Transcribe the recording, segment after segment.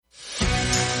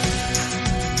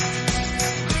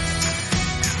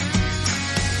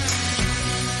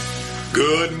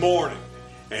Good morning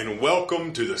and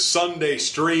welcome to the Sunday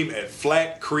stream at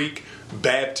Flat Creek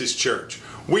Baptist Church.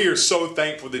 We are so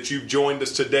thankful that you've joined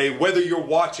us today, whether you're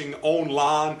watching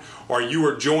online or you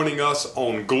are joining us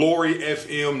on Glory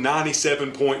FM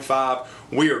 97.5.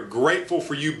 We are grateful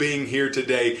for you being here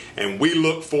today, and we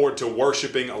look forward to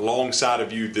worshiping alongside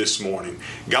of you this morning.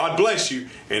 God bless you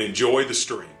and enjoy the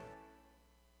stream.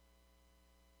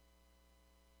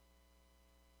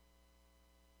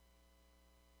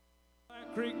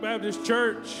 Creek Baptist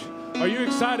Church, are you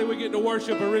excited we get to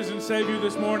worship a risen Savior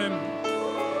this morning?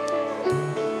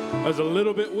 I was a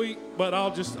little bit weak, but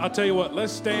I'll tell you what,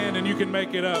 let's stand and you can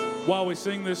make it up while we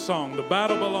sing this song. The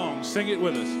battle belongs. Sing it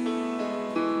with us.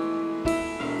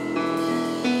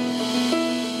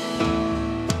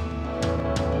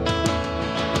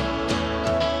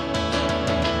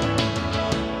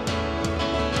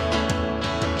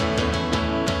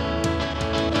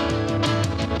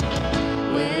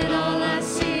 When all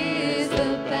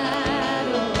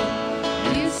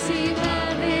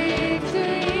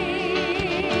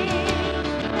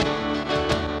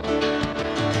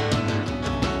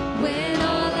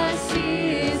I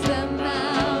see is the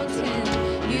mountain.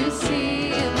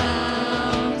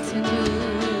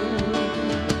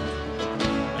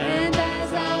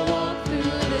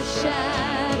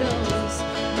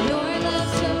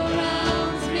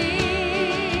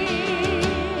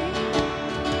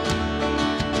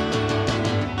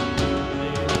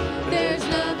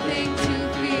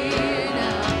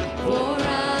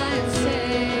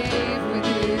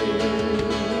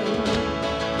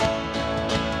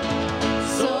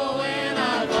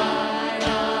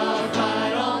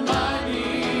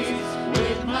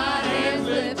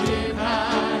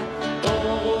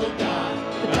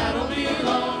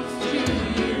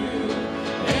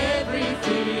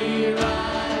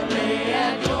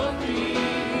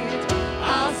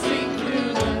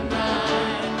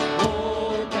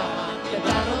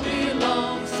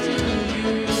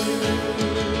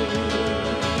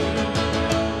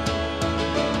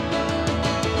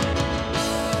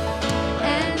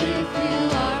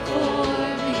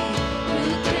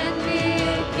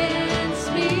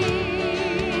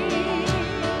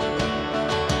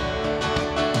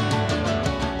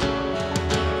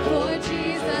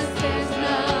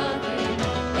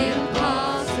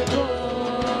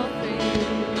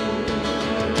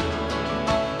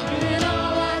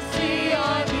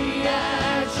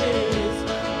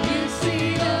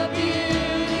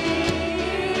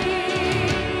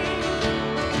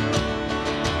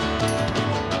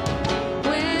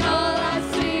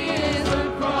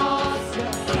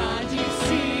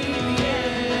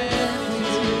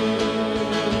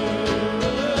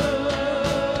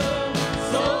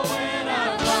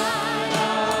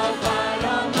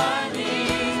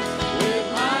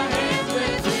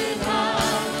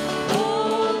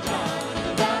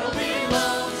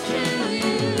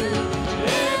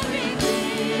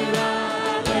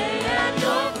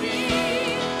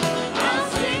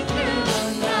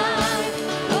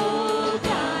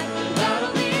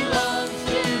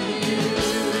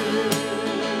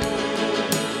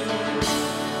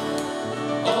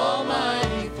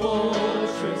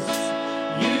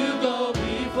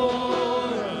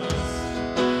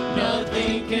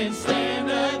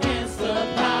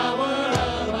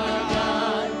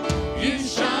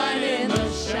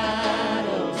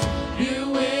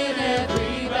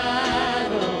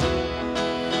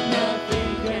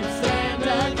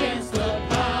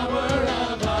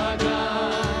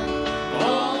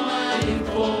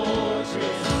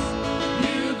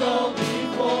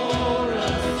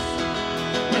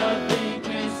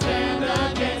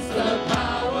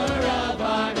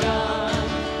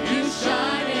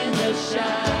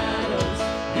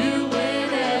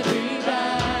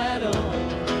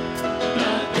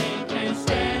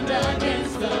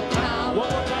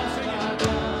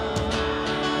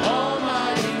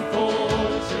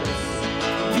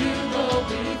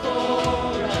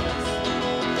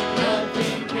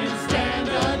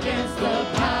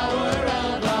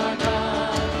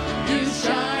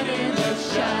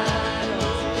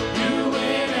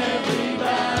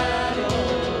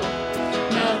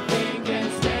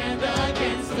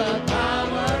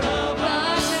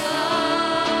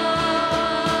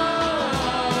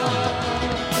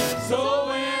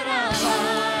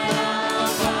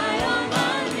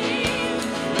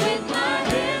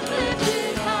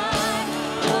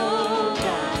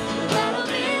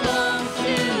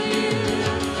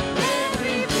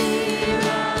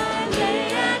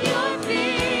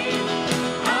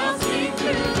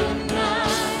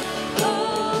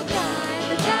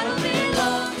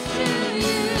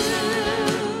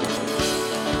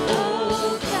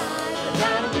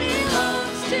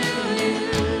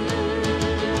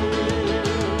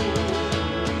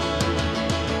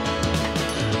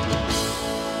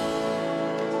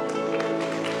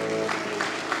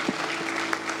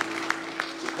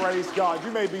 Praise God.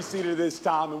 You may be seated at this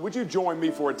time, and would you join me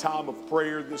for a time of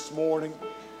prayer this morning?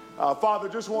 Father,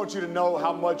 just want you to know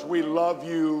how much we love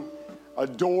you,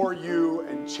 adore you,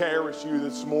 and cherish you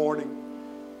this morning.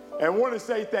 And want to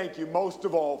say thank you most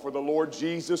of all for the Lord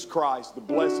Jesus Christ, the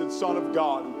blessed Son of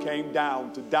God, who came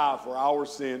down to die for our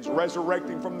sins,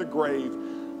 resurrecting from the grave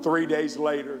 3 days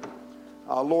later.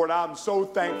 Lord, I'm so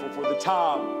thankful for the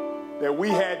time that we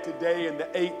had today in the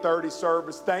 8:30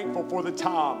 service. Thankful for the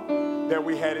time that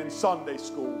we had in Sunday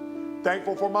school.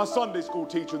 Thankful for my Sunday school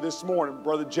teacher this morning,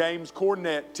 Brother James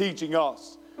Cornett, teaching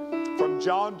us from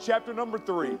John chapter number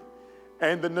 3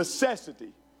 and the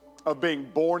necessity of being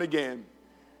born again.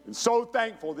 And so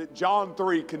thankful that John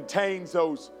 3 contains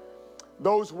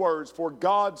those words, for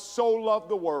God so loved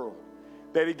the world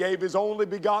that he gave his only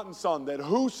begotten Son, that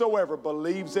whosoever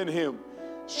believes in him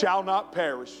shall not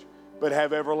perish, but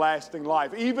have everlasting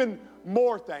life. Even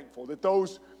more thankful that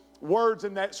those words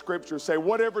in that scripture say,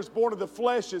 whatever is born of the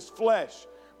flesh is flesh,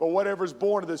 but whatever is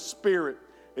born of the Spirit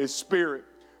is spirit.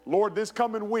 Lord, this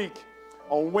coming week,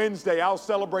 on Wednesday, I'll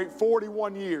celebrate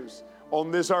 41 years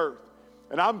on this earth.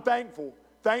 And I'm thankful,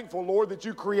 Lord, that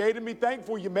you created me,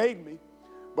 thankful you made me,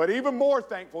 but even more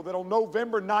thankful that on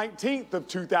November 19th of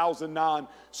 2009,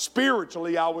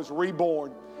 spiritually I was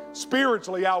reborn.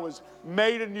 Spiritually, I was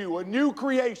made anew, a new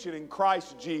creation in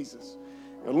Christ Jesus.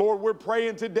 And Lord, we're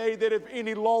praying today that if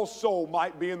any lost soul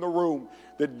might be in the room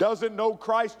that doesn't know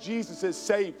Christ Jesus as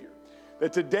Savior,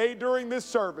 that today during this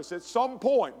service, at some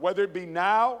point, whether it be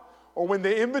now or when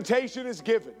the invitation is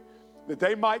given, that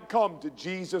they might come to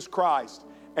Jesus Christ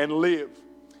and live.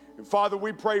 And Father,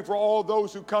 we pray for all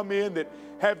those who come in that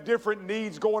have different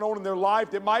needs going on in their life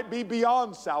that might be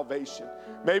beyond salvation.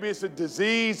 Maybe it's a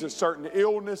disease, a certain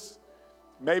illness.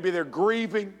 Maybe they're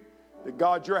grieving. That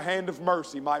God, your hand of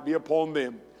mercy might be upon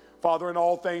them. Father, in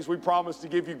all things, we promise to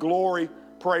give you glory,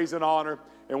 praise, and honor,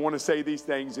 and want to say these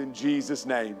things in Jesus'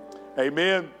 name.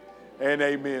 Amen and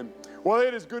amen. Well,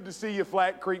 it is good to see you,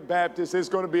 Flat Creek Baptist. It's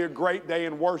going to be a great day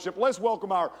in worship. Let's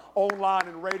welcome our online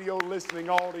and radio listening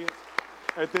audience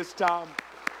at this time.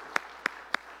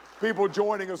 People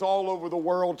joining us all over the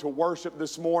world to worship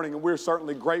this morning, and we're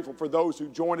certainly grateful for those who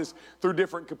join us through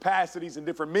different capacities and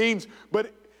different means,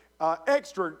 but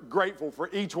extra grateful for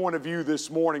each one of you this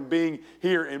morning being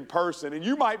here in person. And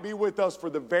you might be with us for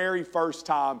the very first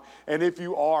time, and if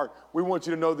you are, we want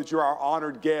you to know that you're our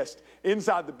honored guest.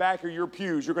 Inside the back of your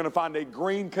pews, you're going to find a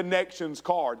green Connections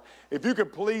card. If you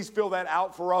could please fill that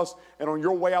out for us, and on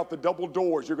your way out the double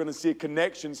doors, you're going to see a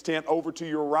Connections tent over to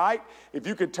your right. If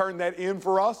you could turn that in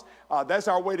for us, that's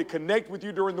our way to connect with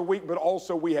you during the week, but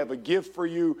also we have a gift for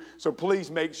you, so please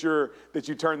make sure that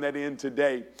you turn that in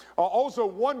today. Also,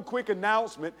 one quick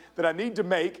announcement that I need to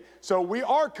make. So we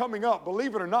are coming up,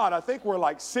 believe it or not, I think we're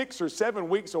like 6 or 7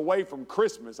 weeks away from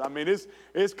Christmas. I mean,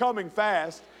 it's coming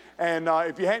fast. And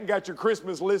if you hadn't got your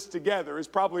Christmas list together, it's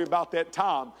probably about that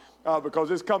time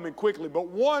because it's coming quickly. But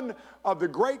one of the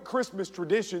great Christmas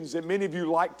traditions that many of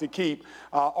you like to keep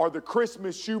are the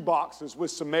Christmas shoe boxes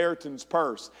with Samaritan's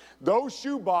Purse. Those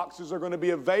shoe boxes are going to be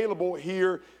available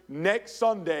here next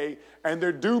Sunday, and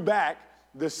they're due back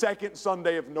the second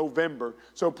Sunday of November.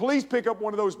 So please pick up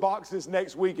one of those boxes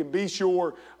next week and be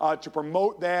sure to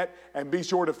promote that and be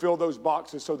sure to fill those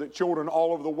boxes so that children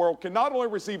all over the world can not only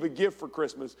receive a gift for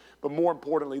Christmas, but more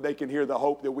importantly, they can hear the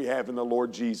hope that we have in the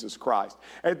Lord Jesus Christ.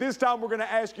 At this time, we're going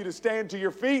to ask you to stand to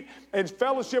your feet and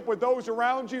fellowship with those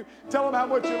around you. Tell them how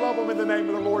much you love them in the name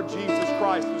of the Lord Jesus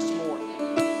Christ this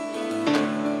morning.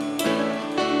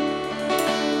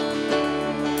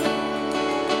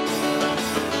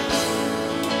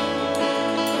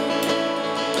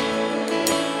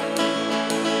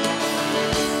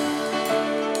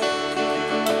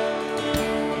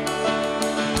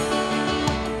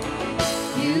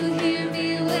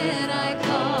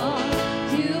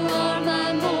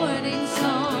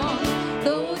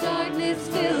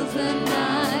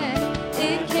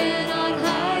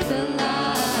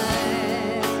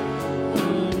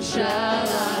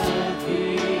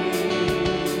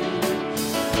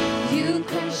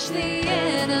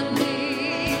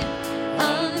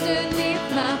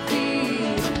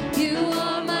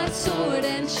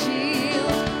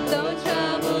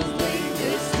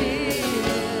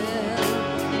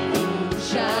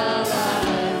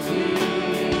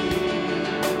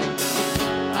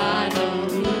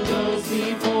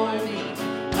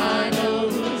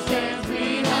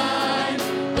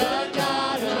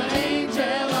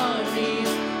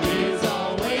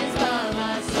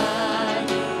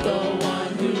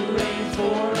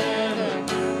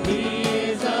 He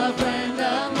is a friend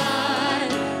of mine,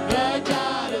 the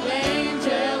God of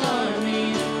angel armies.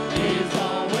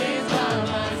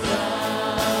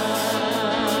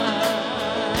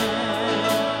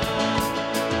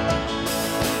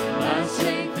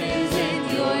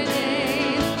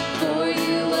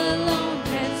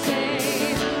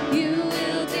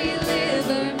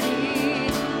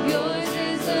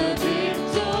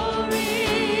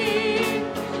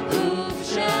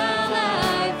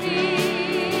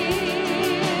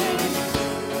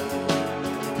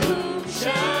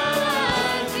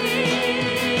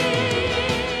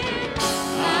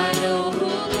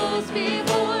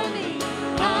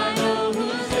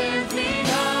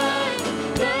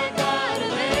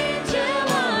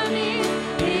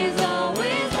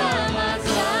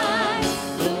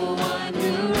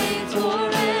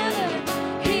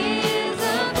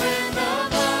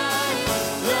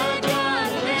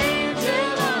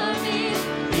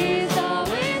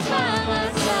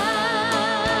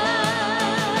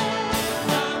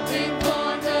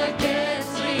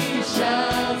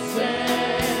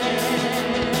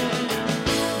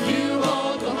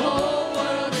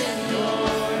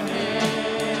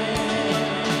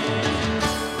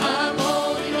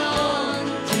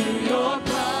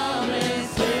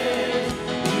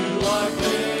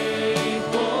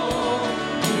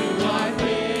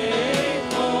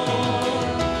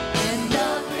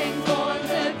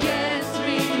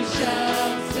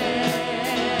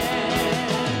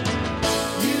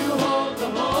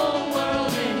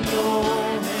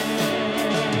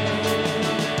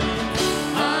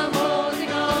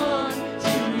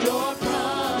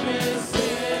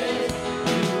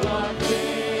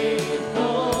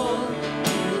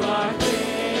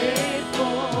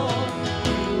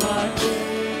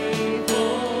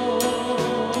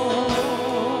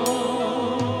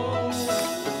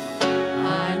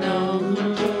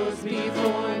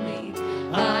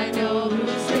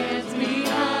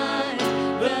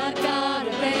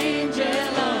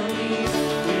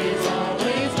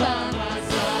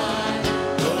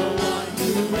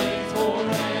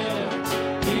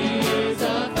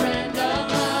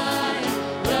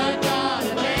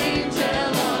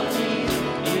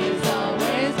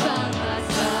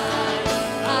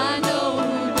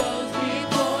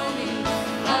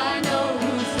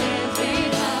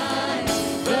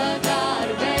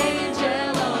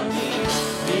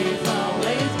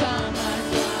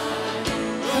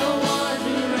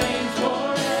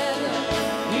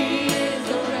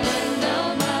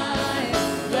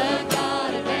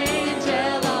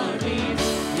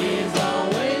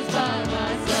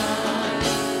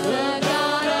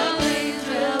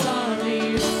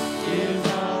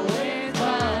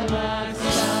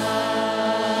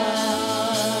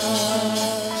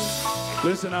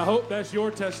 Listen, I hope that's your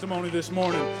testimony this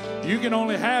morning. You can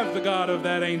only have the God of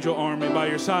that angel army by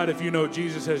your side if you know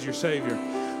Jesus as your Savior.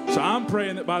 So I'm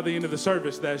praying that by the end of the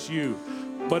service, that's you.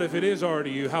 But if it is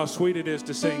already you, how sweet it is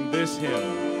to sing this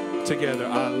hymn together.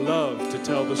 I love to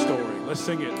tell the story. Let's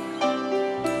sing it.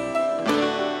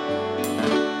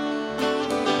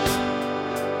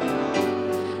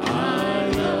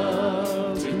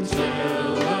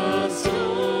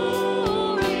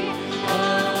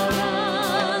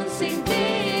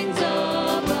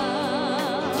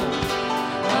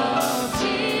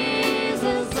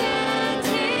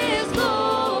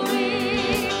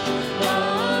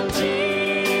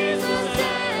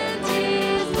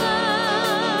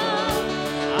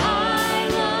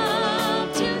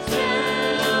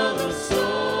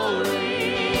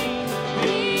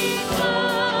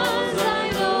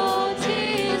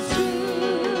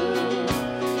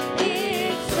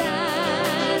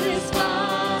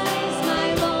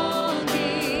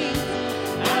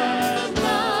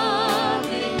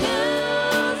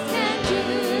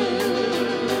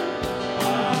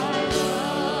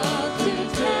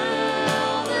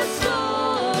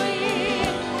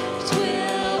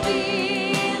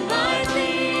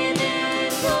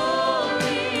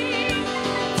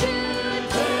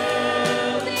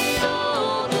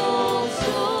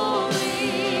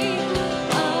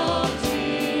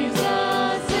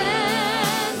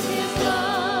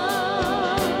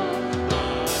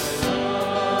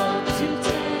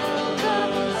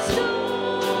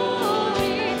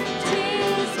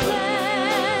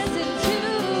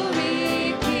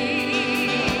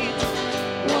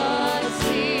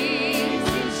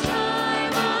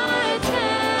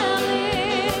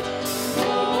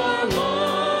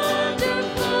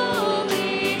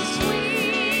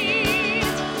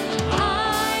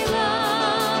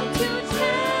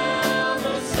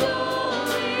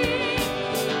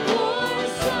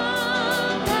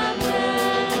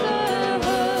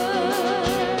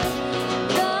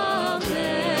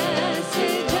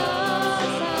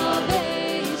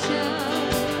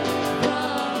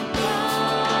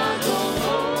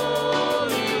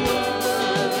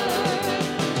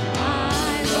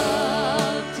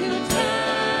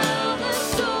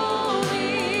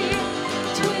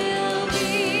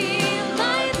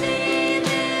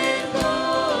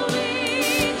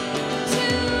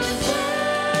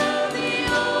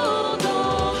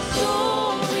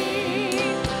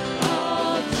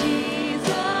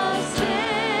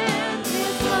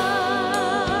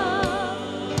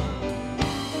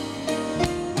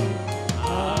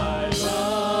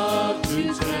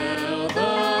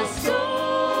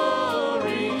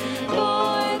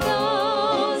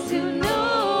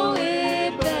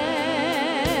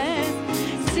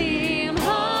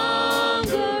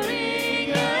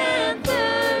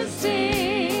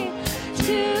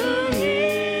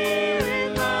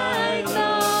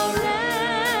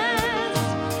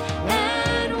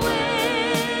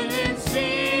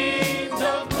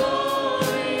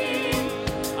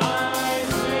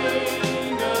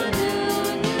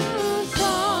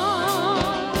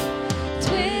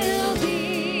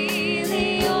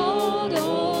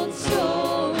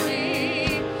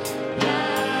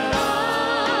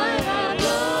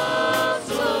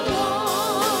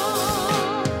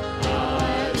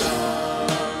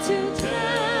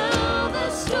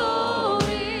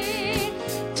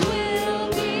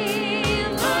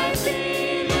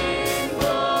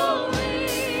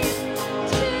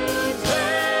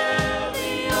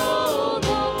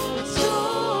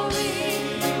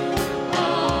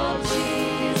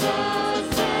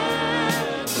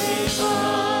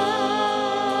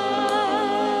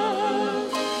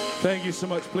 Thank you so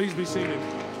much. Please be seated.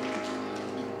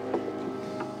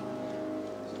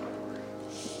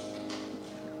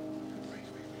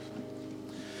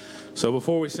 So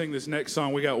before we sing this next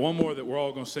song, we got one more that we're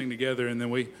all going to sing together, and then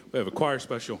we have a choir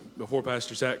special before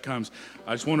Pastor Zach comes.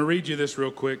 I just want to read you this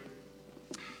real quick.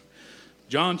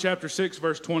 John chapter 6,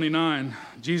 verse 29,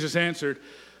 Jesus answered,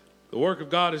 "The work of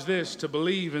God is this, to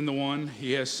believe in the one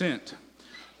he has sent."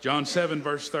 John 7,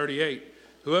 verse 38,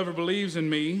 "Whoever believes in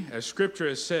me, as Scripture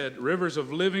has said, rivers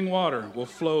of living water will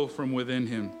flow from within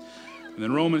him." And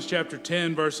then Romans chapter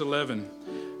 10, verse 11,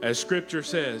 as Scripture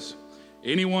says,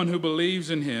 "Anyone who believes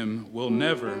in him will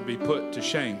never be put to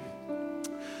shame."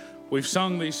 We've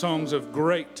sung these songs of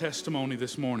great testimony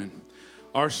this morning.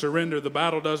 Our surrender, the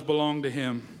battle does belong to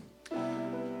him.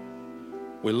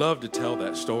 We love to tell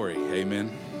that story,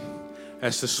 amen.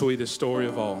 That's the sweetest story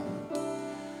of all.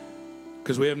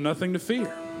 Because we have nothing to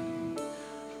fear.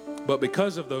 But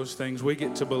because of those things, we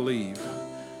get to believe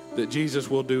that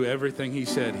Jesus will do everything he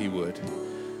said he would.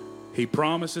 He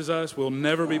promises us we'll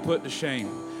never be put to shame.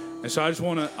 And so I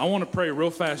want to pray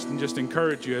real fast and just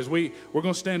encourage you as we're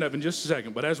going to stand up in just a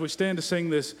second. But as we stand to sing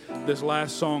this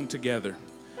last song together,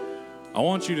 I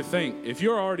want you to think, if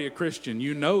you're already a Christian,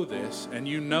 you know this, and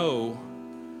you know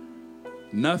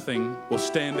nothing will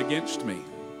stand against me.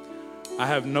 I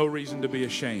have no reason to be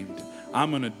ashamed. I'm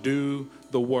going to do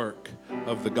the work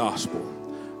of the gospel.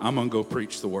 I'm going to go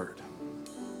preach the word.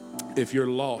 If you're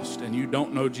lost and you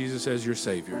don't know Jesus as your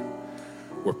Savior,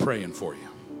 we're praying for you.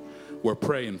 We're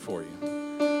praying for you.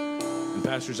 And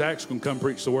Pastor Zach's going to come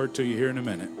preach the word to you here in a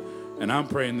minute. And I'm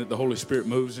praying that the Holy Spirit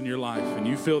moves in your life and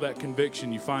you feel that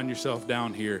conviction. You find yourself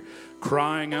down here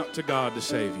crying out to God to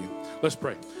save you. Let's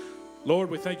pray. Lord,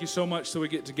 we thank you so much that we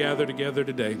get to gather together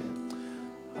today.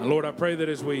 And Lord, I pray that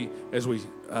as we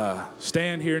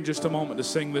stand here in just a moment to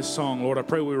sing this song, Lord, I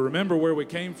pray we remember where we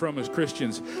came from as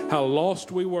Christians, how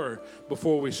lost we were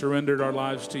before we surrendered our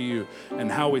lives to you,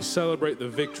 and how we celebrate the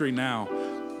victory now,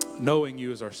 knowing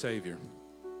you as our Savior.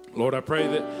 Lord, I pray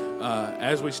that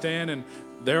as we stand, and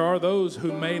there are those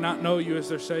who may not know you as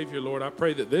their Savior, Lord, I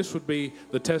pray that this would be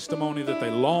the testimony that they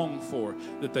long for,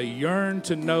 that they yearn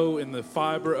to know in the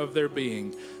fiber of their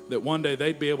being, that one day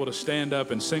they'd be able to stand up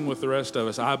and sing with the rest of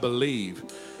us, I believe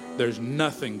there's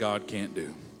nothing God can't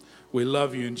do. We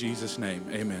love you in Jesus' name.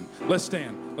 Amen. Let's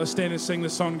stand. Let's stand and sing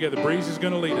this song together. Breeze is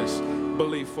going to lead us.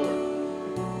 Believe for it.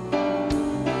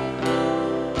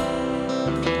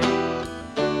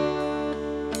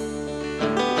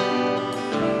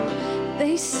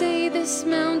 They say this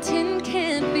mountain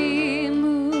can't be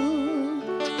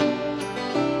moved.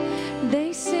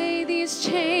 They say these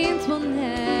chains will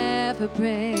never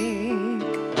break.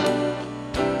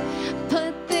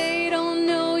 But they don't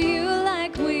know you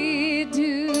like we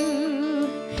do.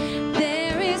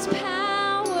 There is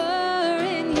power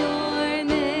in your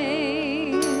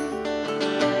name.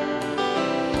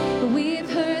 We've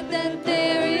heard that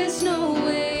there is no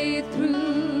way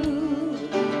through.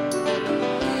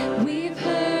 We've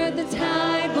heard the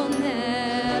tide will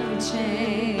never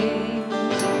change.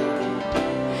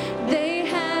 They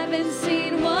haven't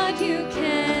seen what you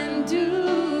can do.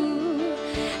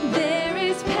 There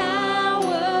is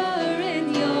power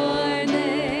in your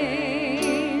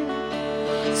name.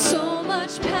 So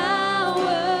much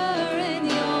power in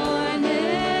your name.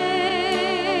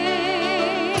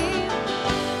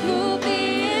 Move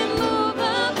the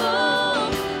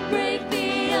immovable, break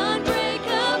the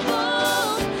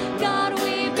unbreakable. God,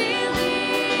 we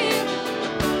believe.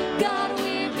 God,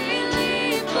 we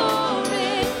believe for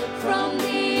it. From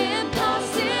the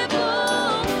impossible,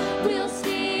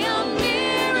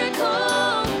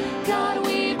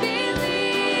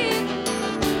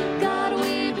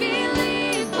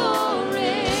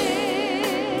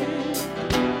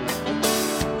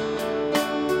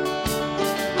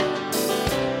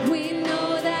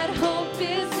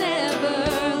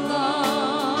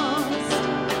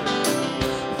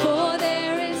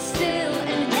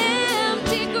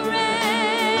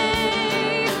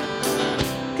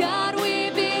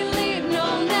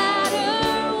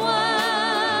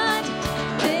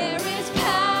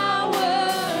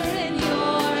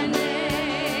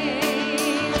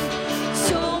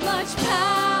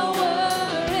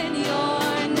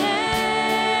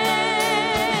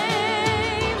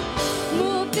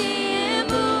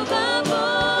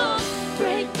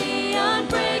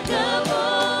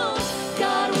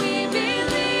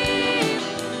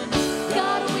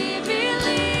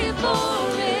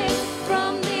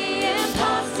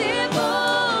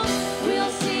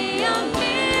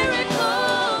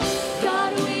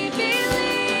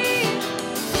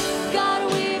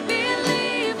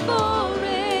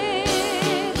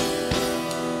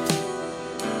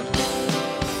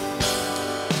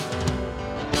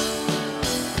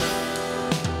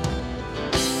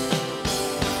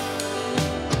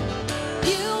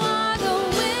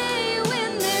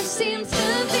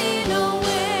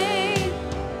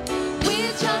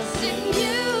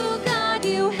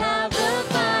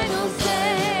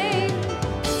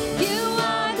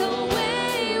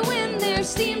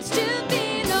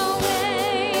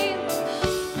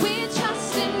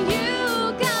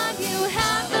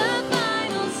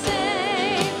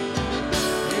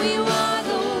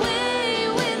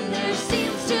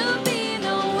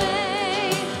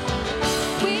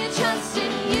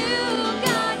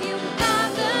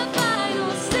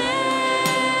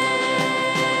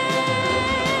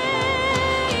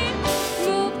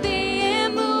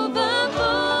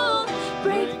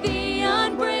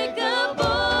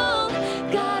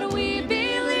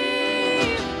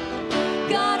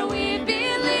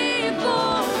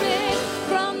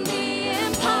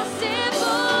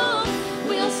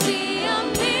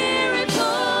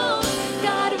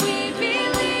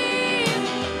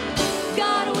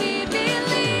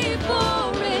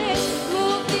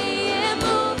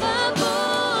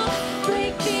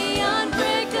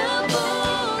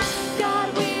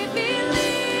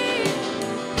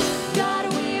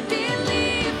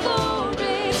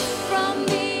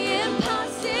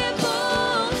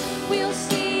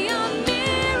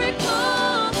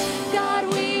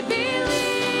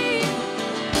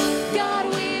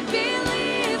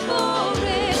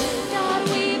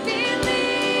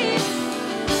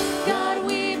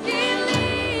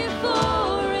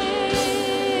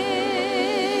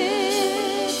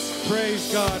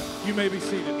 may be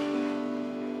seated.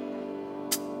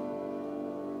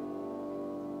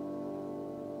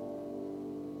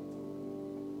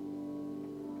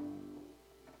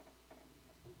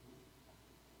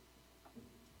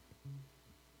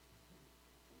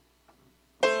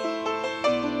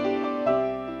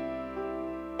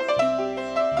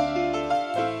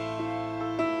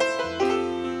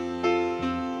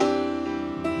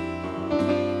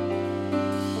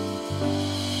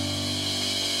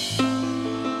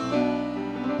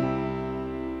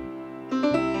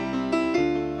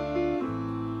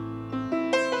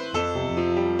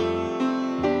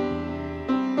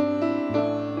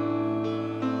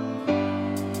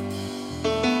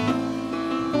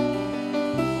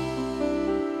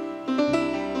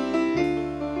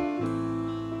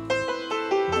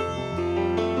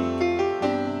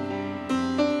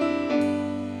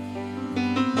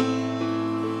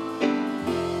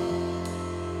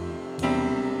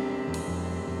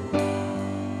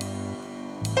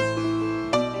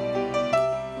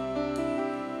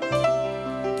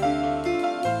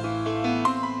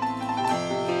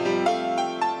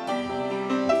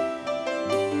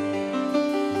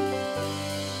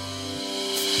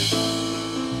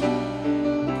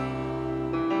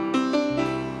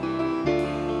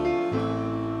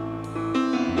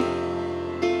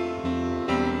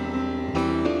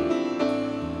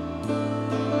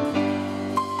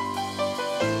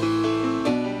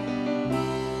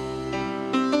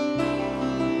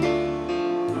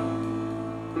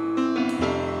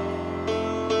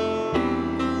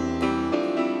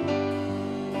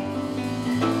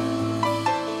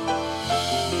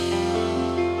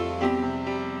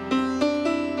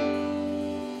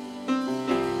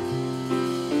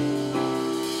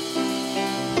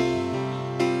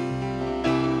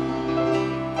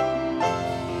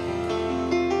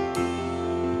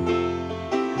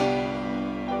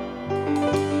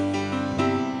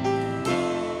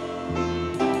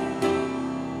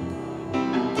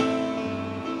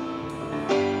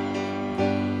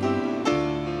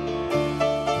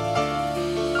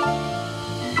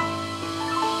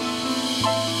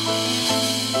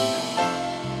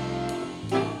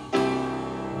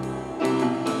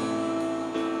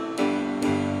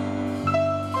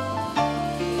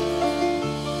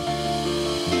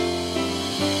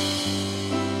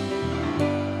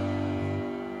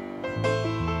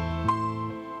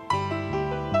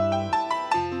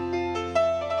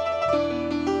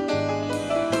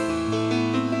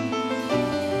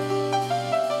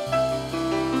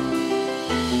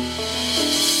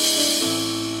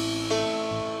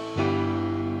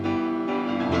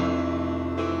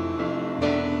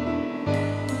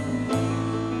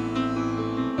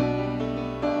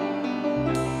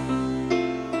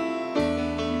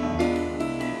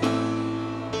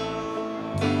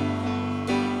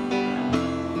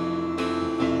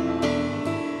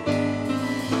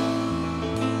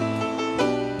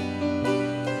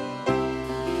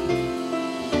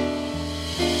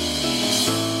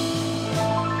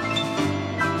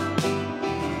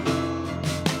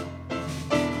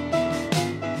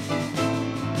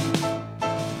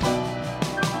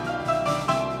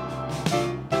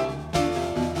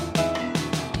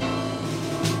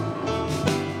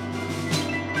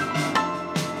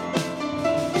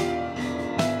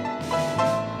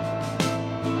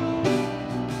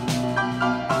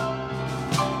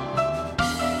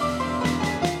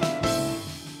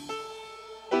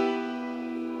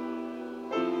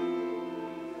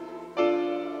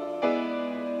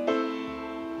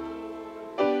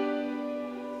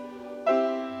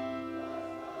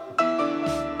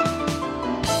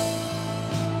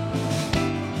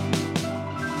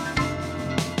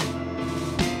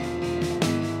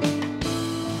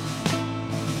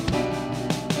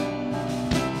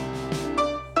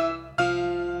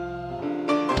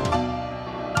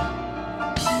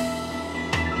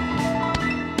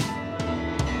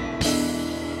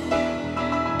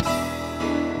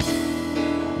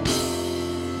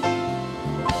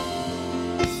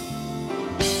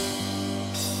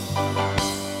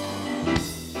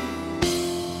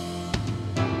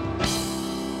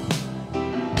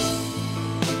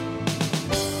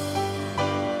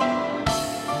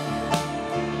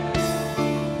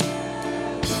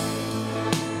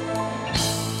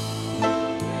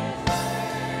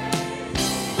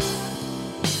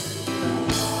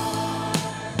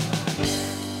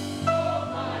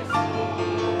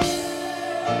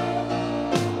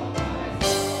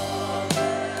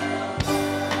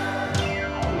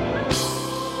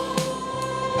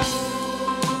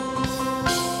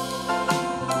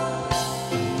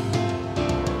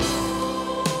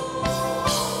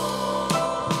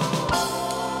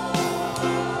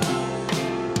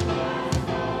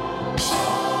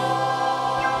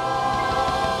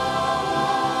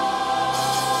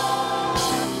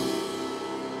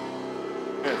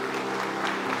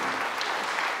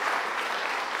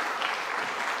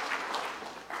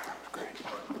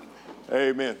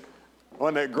 Amen.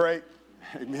 Wasn't that great?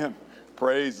 Amen.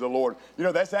 Praise the Lord. You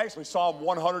know, that's actually Psalm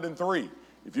 103.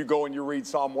 If you go and you read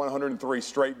Psalm 103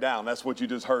 straight down, that's what you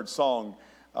just heard sung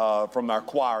from our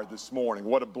choir this morning.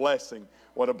 What a blessing.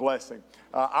 What a blessing.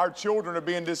 Our children are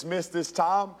being dismissed this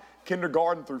time,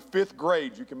 kindergarten through 5th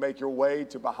grade. You can make your way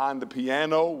to behind the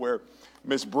piano where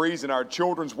Miss Breeze and our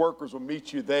children's workers will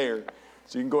meet you there.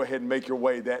 So you can go ahead and make your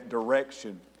way that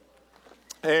direction.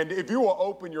 And if you will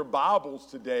open your Bibles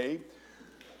today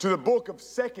to the book of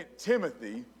 2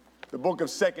 Timothy, the book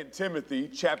of 2 Timothy,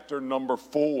 chapter number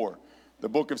 4. The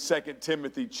book of 2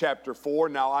 Timothy, chapter 4.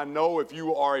 Now, I know if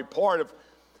you are a part of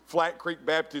Flat Creek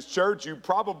Baptist Church, you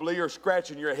probably are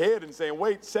scratching your head and saying,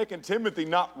 wait, 2 Timothy,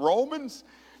 not Romans?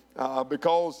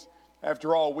 Because,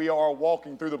 after all, we are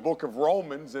walking through the book of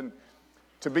Romans. And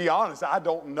to be honest, I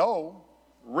don't know,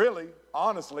 really,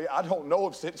 honestly, I don't know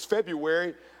if since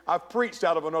February I've preached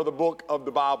out of another book of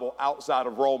the Bible outside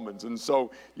of Romans. And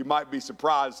so you might be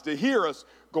surprised to hear us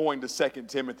going to 2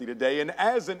 Timothy today. And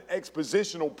as an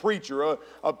expositional preacher,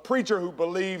 a preacher who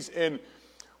believes in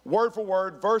word for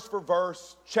word, verse for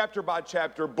verse, chapter by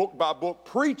chapter, book by book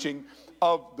preaching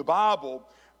of the Bible,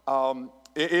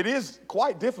 it is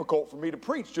quite difficult for me to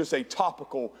preach just a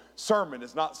topical sermon.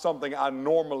 It's not something I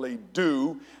normally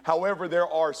do. However,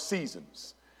 there are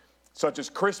seasons, such as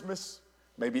Christmas,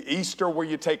 maybe Easter, where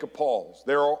you take a pause.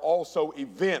 There are also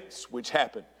events which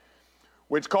happen,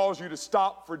 which cause you to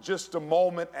stop for just a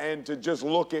moment and to just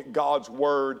look at God's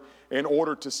word in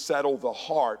order to settle the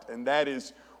heart. And that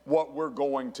is what we're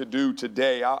going to do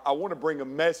today. I want to bring a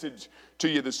message to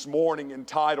you this morning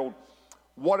entitled,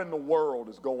 What in the World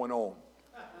is Going On?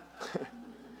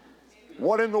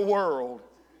 What in the world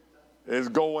is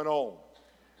going on?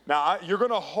 Now, you're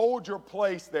going to hold your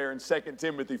place there in 2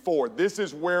 Timothy 4. This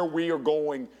is where we are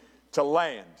going to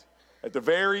land. At the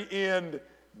very end,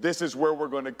 this is where we're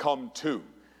going to come to.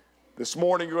 This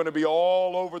morning, you're going to be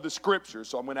all over the scripture,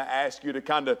 so I'm going to ask you to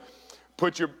kind of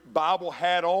put your Bible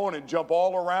hat on and jump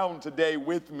all around today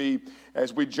with me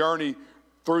as we journey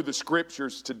through the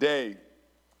scriptures today.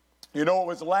 You know, it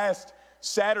was last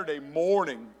Saturday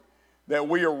morning that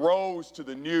we arose to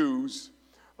the news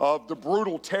of the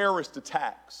brutal terrorist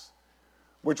attacks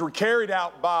which were carried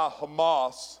out by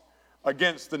Hamas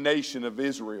against the nation of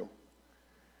Israel.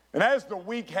 And as the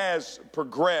week has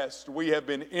progressed, we have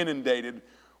been inundated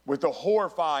with the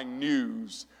horrifying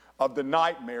news of the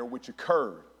nightmare which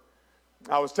occurred.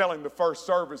 I was telling the first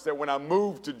service that when I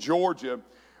moved to Georgia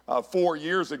 4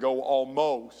 years ago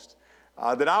almost,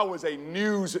 that I was a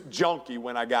news junkie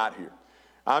when I got here.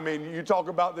 I mean, you talk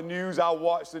about the news, I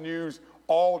watched the news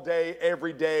all day,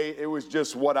 every day. It was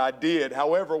just what I did.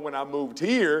 However, when I moved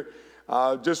here,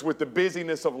 just with the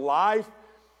busyness of life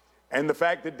and the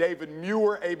fact that David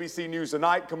Muir, ABC News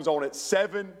Tonight, comes on at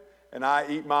 7 and I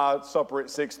eat my supper at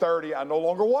 6:30, I no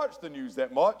longer watch the news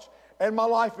that much, and my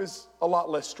life is a lot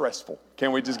less stressful.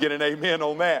 Can we just get an amen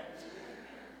on that?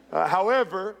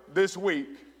 However, this week,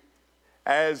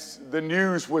 as the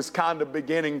news was kind of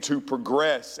beginning to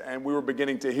progress and we were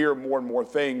beginning to hear more and more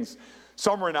things,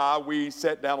 Summer and I, we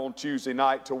sat down on Tuesday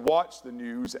night to watch the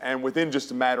news, and within just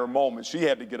a matter of moments, she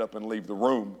had to get up and leave the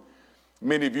room.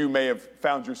 Many of you may have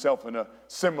found yourself in a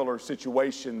similar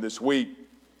situation this week.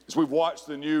 As we've watched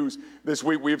the news this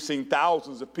week, we have seen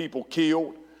thousands of people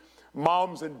killed,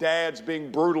 moms and dads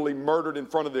being brutally murdered in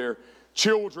front of their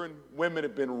children, women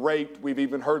have been raped. We've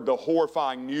even heard the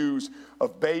horrifying news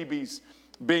of babies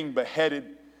being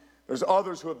beheaded. There's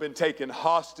others who have been taken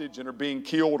hostage and are being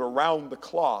killed around the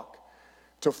clock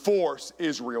to force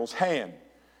Israel's hand.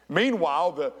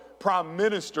 Meanwhile, the Prime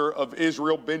Minister of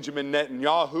Israel, Benjamin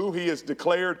Netanyahu, he has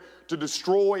declared to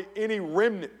destroy any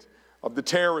remnant of the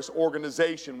terrorist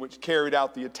organization which carried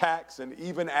out the attacks. And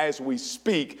even as we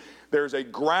speak, there's a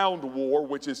ground war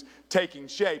which is taking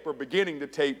shape or beginning to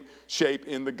take shape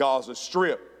in the Gaza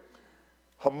Strip.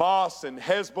 Hamas and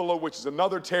Hezbollah, which is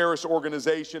another terrorist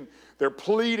organization, they're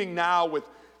pleading now with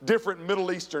different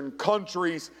Middle Eastern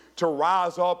countries to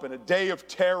rise up in a day of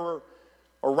terror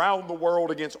around the world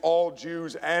against all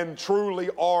Jews, and truly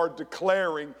are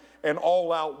declaring an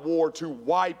all-out war to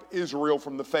wipe Israel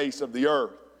from the face of the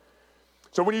earth.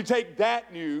 So when you take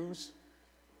that news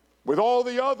with all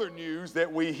the other news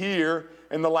that we hear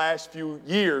in the last few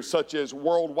years, such as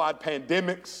worldwide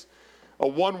pandemics, a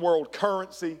one world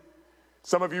currency,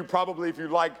 some of you probably, if you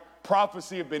like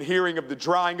prophecy, have been hearing of the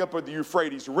drying up of the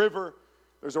Euphrates River.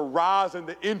 There's a rise in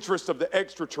the interest of the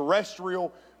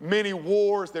extraterrestrial, many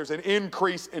wars, there's an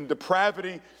increase in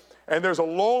depravity, and there's a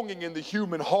longing in the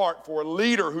human heart for a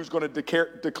leader who's going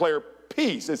to declare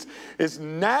peace. It's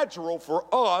natural for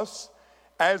us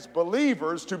as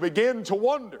believers to begin to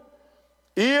wonder,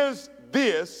 is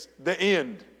this the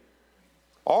end?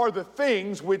 Are the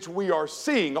things which we are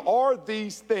seeing, are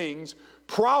these things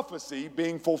prophecy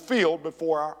being fulfilled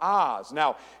before our eyes?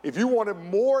 Now, if you want a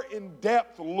more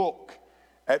in-depth look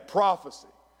at prophecy,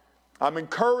 I'm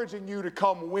encouraging you to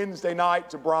come Wednesday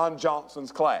night to Brian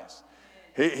Johnson's class.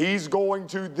 He's going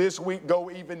to this week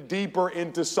go even deeper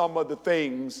into some of the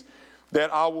things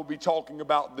that I will be talking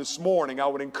about this morning. I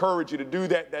would encourage you to do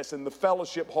that. That's in the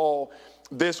fellowship hall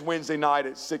this Wednesday night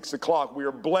at 6 o'clock. We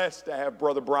are blessed to have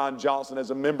Brother Brian Johnson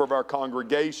as a member of our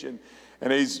congregation.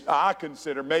 And he's, I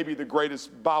consider, maybe the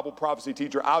greatest Bible prophecy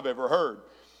teacher I've ever heard.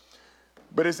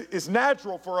 But it's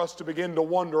natural for us to begin to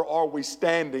wonder, are we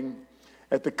standing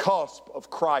at the cusp of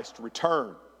Christ's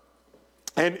return?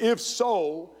 And if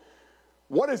so,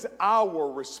 what is our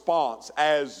response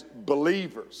as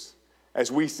believers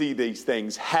as we see these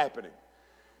things happening?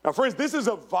 Now, friends, this is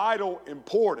of vital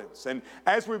importance. And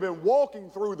as we've been walking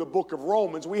through the book of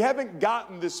Romans, we haven't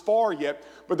gotten this far yet,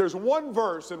 but there's one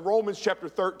verse in Romans chapter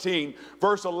 13,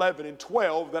 verse 11 and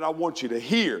 12 that I want you to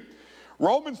hear.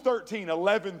 Romans 13,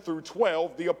 11 through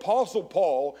 12, the Apostle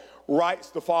Paul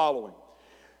writes the following.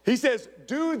 He says,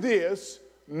 "Do this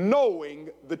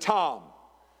knowing the time,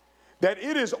 that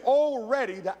it is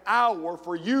already the hour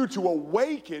for you to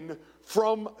awaken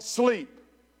from sleep.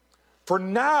 For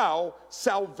now,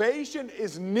 salvation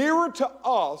is nearer to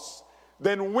us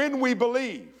than when we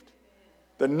believed.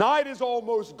 The night is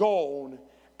almost gone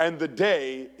and the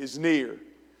day is near."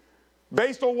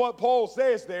 Based on what Paul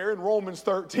says there in Romans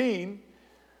 13,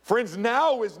 friends,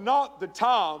 now is not the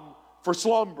time for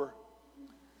slumber.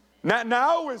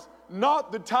 Now is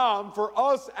not the time for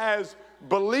us as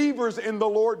believers in the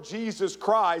Lord Jesus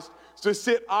Christ to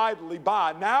sit idly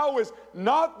by. Now is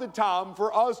not the time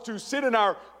for us to sit in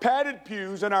our padded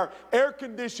pews in our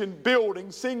air-conditioned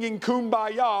building singing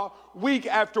Kumbaya week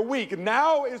after week.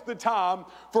 Now is the time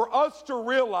for us to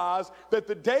realize that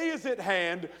the day is at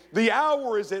hand, the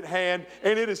hour is at hand,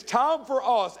 and it is time for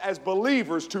us as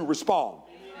believers to respond.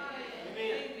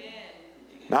 Amen.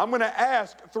 Now I'm going to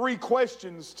ask 3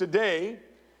 questions today.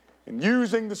 And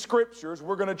using the scriptures,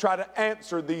 we're going to try to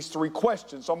answer these 3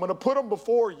 questions. So I'm going to put them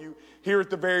before you here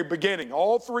at the very beginning.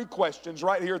 All 3 questions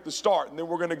right here at the start, and then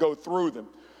we're going to go through them.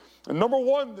 And number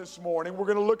 1 this morning, we're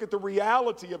going to look at the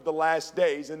reality of the last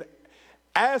days and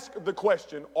ask the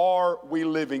question, are we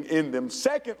living in them?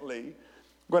 Secondly,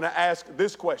 I'm going to ask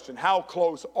this question, how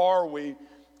close are we?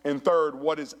 And third,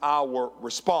 what is our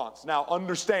response? Now,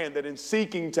 understand that in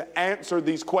seeking to answer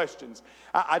these questions,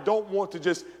 I don't want to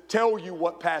just tell you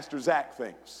what Pastor Zach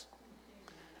thinks.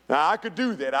 Now, I could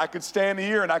do that. I could stand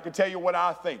here and I could tell you what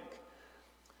I think.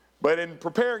 But in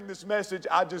preparing this message,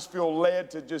 I just feel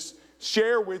led to just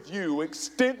share with you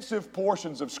extensive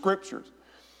portions of scriptures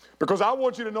because I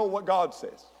want you to know what God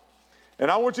says. And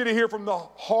I want you to hear from the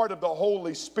heart of the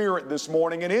Holy Spirit this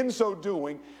morning. And in so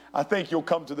doing, I think you'll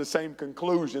come to the same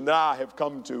conclusion that I have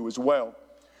come to as well.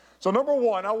 So number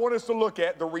 1, I want us to look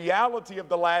at the reality of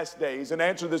the last days and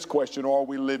answer this question, are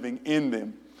we living in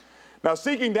them? Now,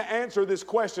 seeking to answer this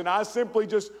question, I simply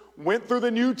just went through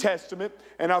the New Testament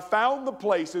and I found the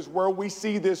places where we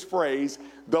see this phrase,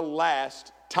 the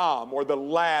last time or the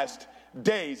last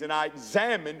days. And I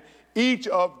examined each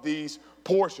of these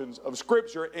portions of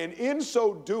Scripture. And in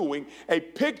so doing, a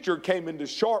picture came into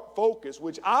sharp focus,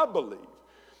 which I believe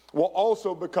will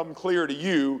also become clear to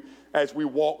you as we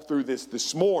walk through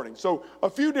this morning. So a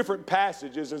few different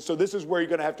passages, and so this is where you're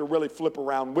going to have to really flip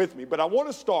around with me. But I want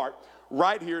to start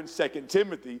right here in 2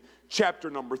 Timothy chapter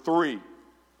number 3.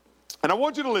 And I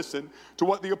want you to listen to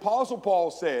what the Apostle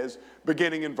Paul says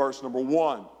beginning in verse number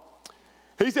 1.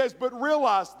 He says, "But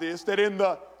realize this, that in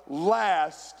the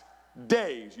last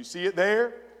days," you see it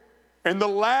there? "In the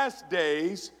last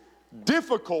days,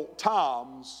 difficult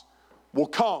times will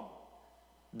come."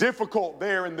 Difficult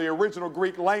there in the original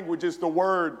Greek language is the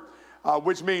word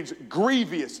which means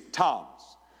grievous times.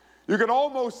 You can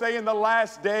almost say in the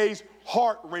last days,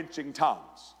 heart-wrenching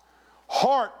times,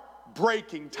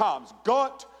 heart-breaking times,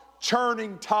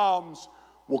 gut-churning times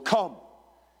will come.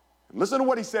 And listen to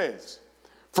what he says.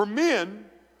 "For men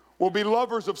will be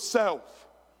lovers of self,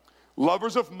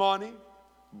 lovers of money,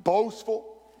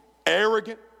 boastful,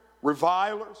 arrogant,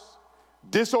 revilers,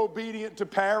 disobedient to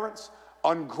parents,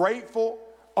 ungrateful,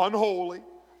 unholy,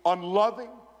 unloving,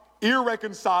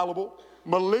 irreconcilable,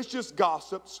 malicious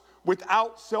gossips,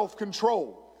 without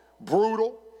self-control,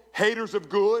 brutal, haters of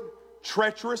good,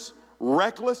 treacherous,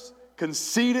 reckless,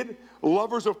 conceited,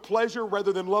 lovers of pleasure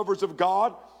rather than lovers of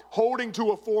God, holding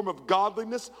to a form of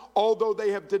godliness, although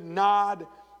they have denied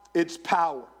its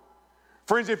power.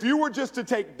 Friends, if you were just to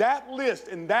take that list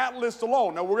and that list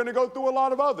alone, now we're going to go through a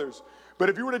lot of others, but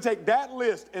if you were to take that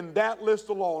list and that list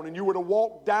alone and you were to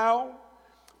walk down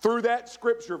through that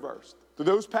scripture verse, through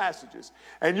those passages,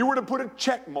 and you were to put a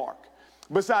check mark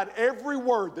beside every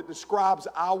word that describes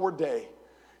our day,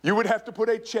 you would have to put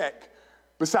a check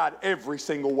beside every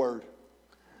single word.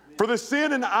 For the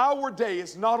sin in our day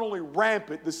is not only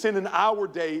rampant, the sin in our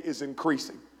day is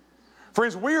increasing.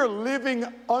 Friends, we are living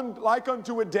like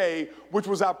unto a day which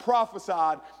was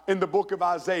prophesied in the book of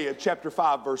Isaiah, chapter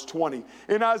 5, verse 20.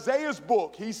 In Isaiah's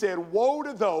book, he said, "Woe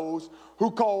to those who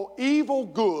call evil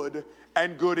good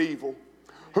and good evil,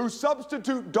 who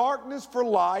substitute darkness for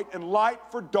light and light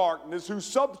for darkness, who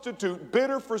substitute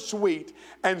bitter for sweet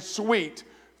and sweet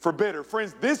for bitter."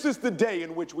 Friends, this is the day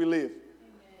in which we live.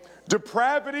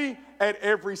 Depravity at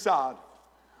every side.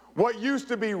 What used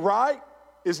to be right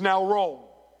is now wrong.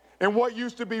 And what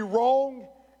used to be wrong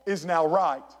is now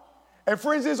right. And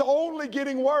friends, it's only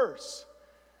getting worse.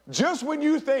 Just when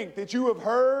you think that you have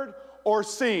heard or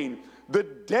seen the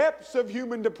depths of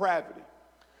human depravity,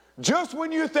 just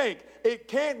when you think it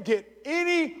can't get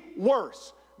any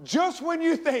worse, just when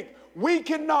you think we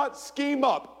cannot scheme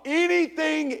up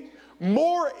anything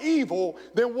more evil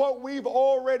than what we've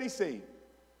already seen,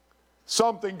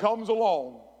 something comes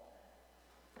along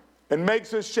and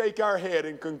makes us shake our head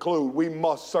and conclude we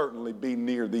must certainly be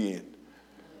near the end.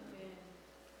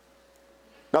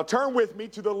 Now turn with me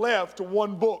to the left to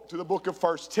one book, to the book of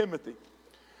 1 Timothy.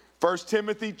 1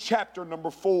 Timothy chapter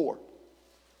number 4.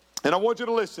 And I want you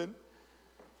to listen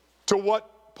to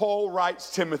what Paul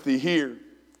writes Timothy here.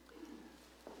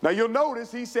 Now you'll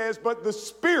notice he says, but the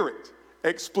Spirit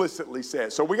explicitly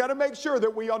says. So we got to make sure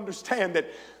that we understand that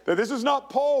this is not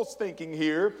Paul's thinking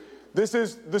here. This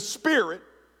is the Spirit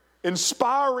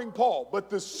inspiring Paul.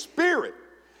 But the Spirit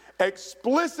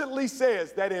explicitly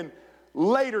says that in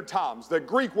later times, the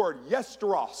Greek word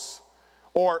yesteros,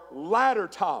 or latter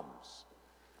times,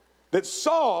 that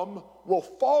some will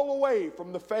fall away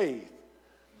from the faith.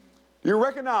 You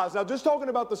recognize, now just talking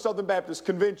about the Southern Baptist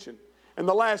Convention, in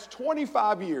the last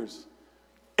 25 years,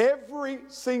 every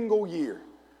single year,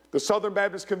 the Southern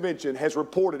Baptist Convention has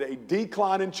reported a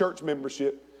decline in church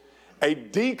membership, a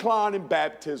decline in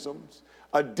baptisms,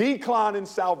 a decline in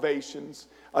salvations,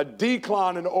 a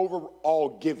decline in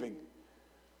overall giving.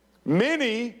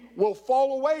 Many will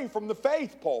fall away from the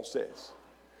faith, Paul says,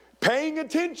 paying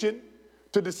attention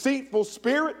to deceitful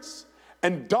spirits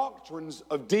and doctrines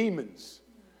of demons,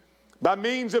 by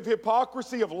means of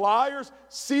hypocrisy of liars,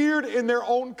 seared in their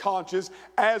own conscience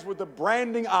as with a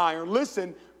branding iron.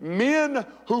 Listen, men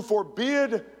who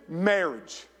forbid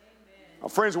marriage. Now,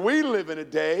 friends, we live in a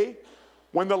day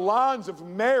when the lines of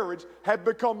marriage have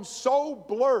become so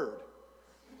blurred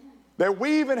that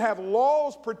we even have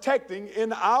laws protecting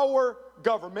in our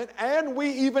government, and we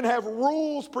even have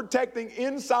rules protecting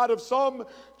inside of some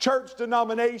church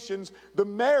denominations the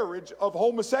marriage of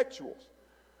homosexuals,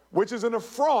 which is an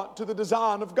affront to the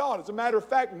design of God. As a matter of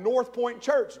fact, North Point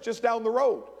Church, just down the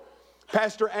road,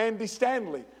 Pastor Andy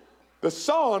Stanley, the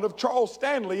son of Charles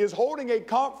Stanley, is holding a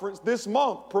conference this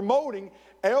month promoting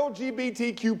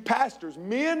LGBTQ pastors,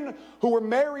 men who are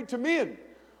married to men,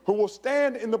 who will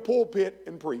stand in the pulpit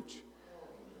and preach.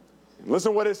 And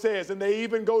listen to what it says, and they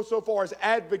even go so far as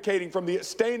advocating from the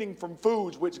abstaining from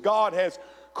foods which God has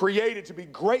created to be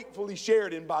gratefully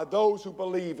shared in by those who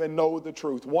believe and know the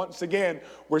truth. Once again,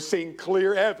 we're seeing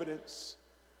clear evidence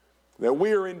that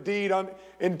we are indeed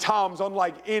in times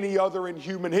unlike any other in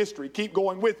human history. Keep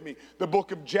going with me. The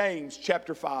book of James,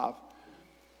 chapter 5.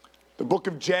 The book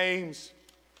of James,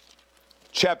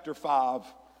 chapter 5.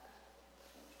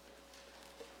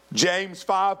 James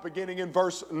 5, beginning in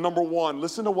verse number 1.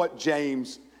 Listen to what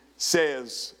James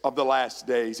says of the last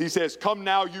days. He says, "Come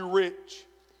now, you rich,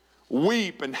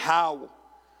 weep and howl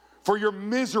for your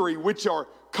misery which are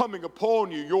coming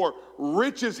upon you. Your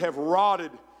riches have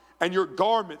rotted, and your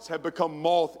garments have become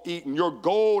moth-eaten. Your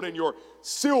gold and your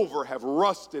silver have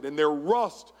rusted, and their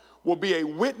rust will be a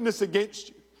witness against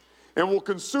you, and will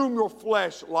consume your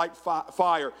flesh like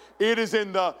fire. It is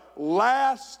in the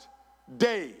last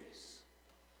days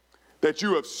that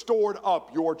you have stored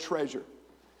up your treasure."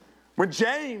 When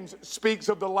James speaks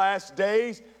of the last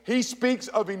days, he speaks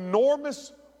of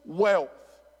enormous wealth,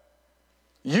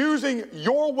 using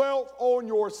your wealth on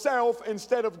yourself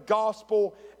instead of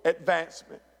gospel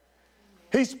advancement.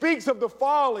 He speaks of the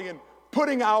folly and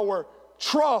putting our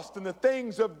trust in the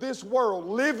things of this world,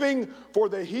 living for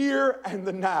the here and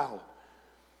the now.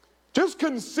 Just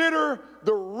consider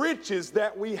the riches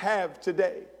that we have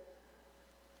today.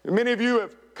 Many of you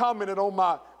have commented on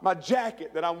my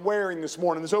jacket that I'm wearing this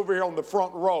morning. It's over here on the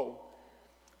front row.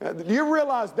 Do you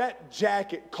realize that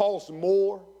jacket costs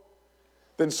more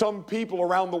than some people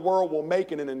around the world will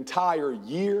make in an entire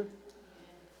year?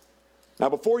 Now,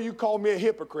 before you call me a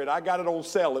hypocrite, I got it on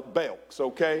sale at Belk's,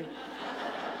 okay?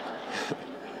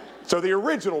 So the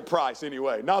original price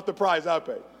anyway, not the price I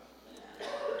paid.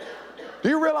 Do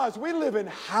you realize we live in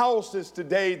houses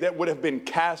today that would have been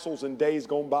castles in days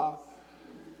gone by?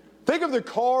 Think of the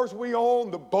cars we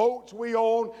own, the boats we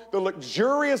own, the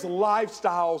luxurious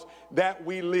lifestyles that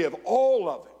we live. All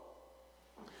of it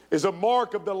is a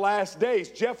mark of the last days.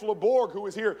 Jeff LeBorg, who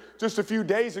was here just a few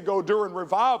days ago during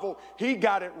revival, he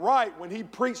got it right when he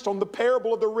preached on the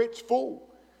parable of the rich fool.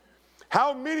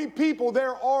 How many people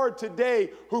there are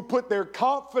today who put their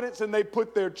confidence and they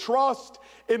put their trust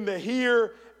in the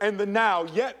here and the now,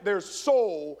 yet their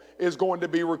soul is going to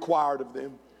be required of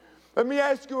them. Let me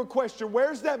ask you a question.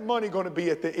 Where's that money going to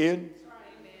be at the end?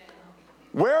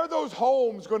 Where are those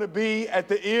homes going to be at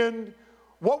the end?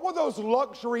 What will those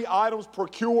luxury items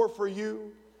procure for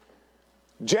you?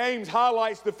 James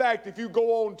highlights the fact, if you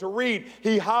go on to read,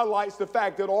 he highlights the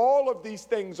fact that all of these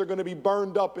things are going to be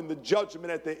burned up in the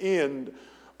judgment at the end,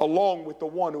 along with the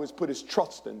one who has put his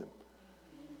trust in them.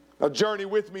 Now journey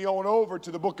with me on over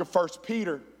to the book of 1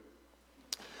 Peter.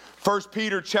 1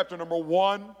 Peter chapter number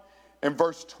 1 and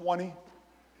verse 20.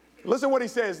 Listen what he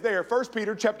says there. 1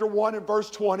 Peter chapter 1 and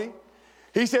verse 20.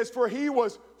 He says, for he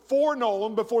was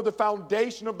foreknown before the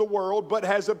foundation of the world, but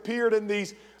has appeared in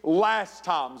these last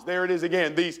times. There it is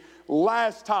again, these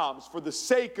last times, for the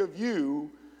sake of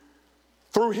you,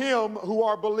 through him who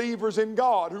are believers in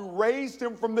God, who raised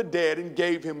him from the dead and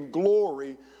gave him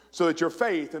glory, so that your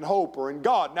faith and hope are in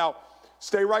God. Now,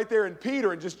 stay right there in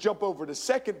Peter and just jump over to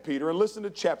 2 Peter and listen to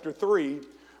chapter 3,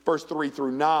 verse 3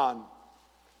 through 9.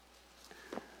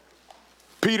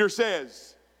 Peter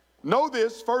says, know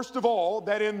this, first of all,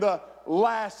 that in the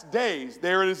last days,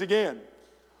 there it is again,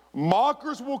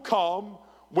 mockers will come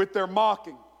with their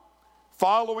mocking,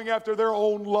 following after their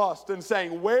own lust, and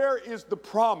saying, where is the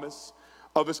promise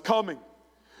of his coming?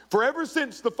 For ever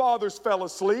since the fathers fell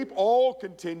asleep, all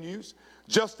continues,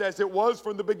 just as it was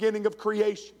from the beginning of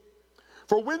creation.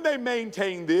 For when they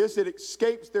maintain this, it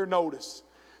escapes their notice,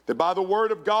 that by the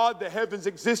word of God the heavens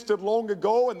existed long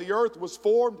ago, and the earth was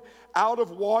formed out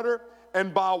of water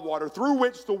and by water, through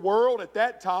which the world at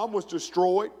that time was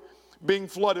destroyed, being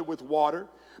flooded with water.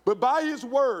 But by his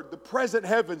word, the present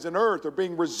heavens and earth are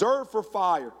being reserved for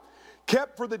fire,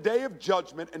 kept for the day of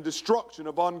judgment and destruction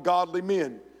of ungodly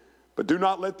men. But do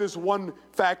not let this one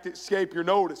fact escape your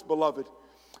notice, beloved,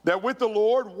 that with the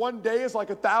Lord 1 day is like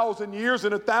 1,000 years,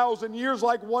 and 1,000 years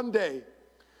like 1 day.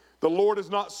 The Lord is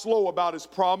not slow about his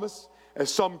promise,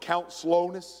 as some count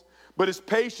slowness, but is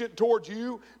patient towards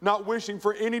you, not wishing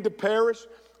for any to perish,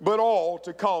 but all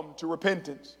to come to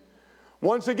repentance.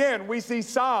 Once again, we see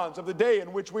signs of the day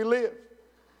in which we live.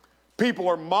 People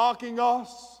are mocking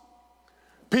us.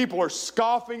 People are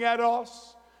scoffing at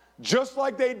us, just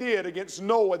like they did against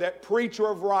Noah, that preacher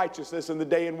of righteousness, in the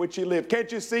day in which he lived.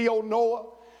 Can't you see old Noah?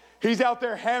 He's out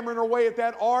there hammering away at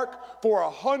that ark for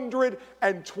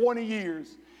 120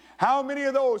 years. How many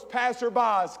of those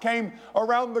passerbys came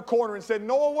around the corner and said,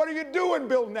 Noah, what are you doing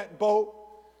building that boat?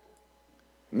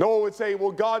 Noah would say,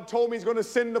 well, God told me he's going to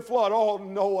send the flood. Oh,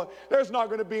 Noah, there's not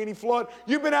going to be any flood.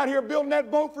 You've been out here building that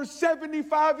boat for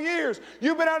 75 years.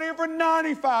 You've been out here for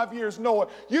 95 years, Noah.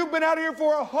 You've been out here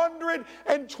for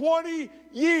 120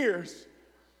 years.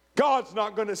 God's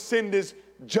not going to send his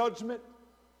judgment.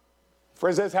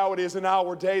 Friends, that's how it is in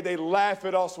our day. They laugh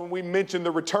at us when we mention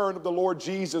the return of the Lord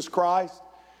Jesus Christ.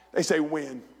 They say,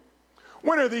 when?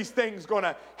 When are these things going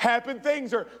to happen?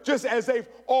 Things are just as they've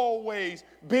always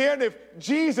been. If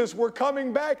Jesus were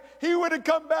coming back, he would have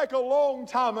come back a long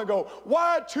time ago.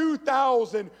 Why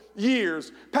 2,000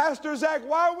 years? Pastor Zach,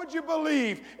 why would you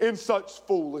believe in such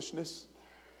foolishness?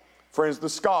 Friends, the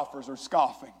scoffers are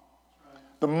scoffing.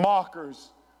 The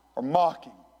mockers are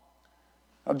mocking.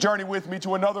 Now journey with me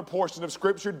to another portion of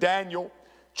Scripture, Daniel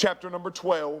chapter number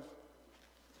 12.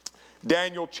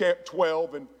 Daniel chapter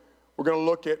 12, and we're going to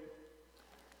look at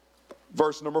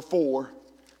verse number 4,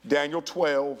 Daniel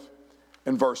 12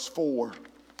 and verse 4.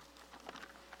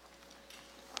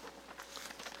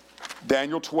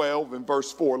 Daniel 12 and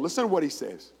verse 4. Listen to what he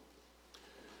says.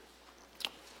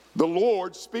 The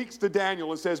Lord speaks to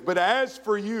Daniel and says, but as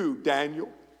for you, Daniel,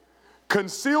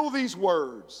 conceal these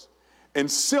words and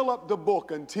seal up the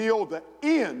book until the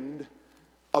end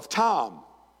of time.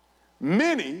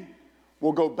 Many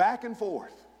will go back and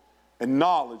forth, and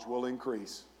knowledge will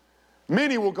increase.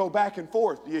 Many will go back and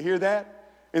forth. Do you hear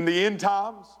that? In the end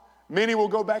times, many will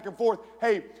go back and forth.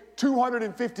 Hey,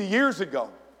 250 years ago,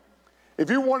 if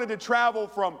you wanted to travel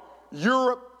from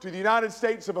Europe to the United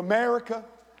States of America,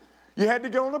 you had to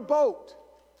get on a boat.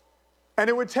 And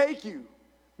it would take you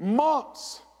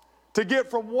months to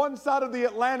get from one side of the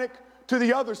Atlantic to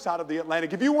the other side of the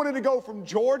Atlantic. If you wanted to go from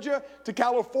Georgia to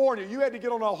California, you had to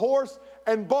get on a horse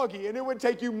and buggy, and it would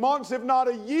take you months, if not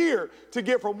a year, to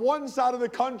get from one side of the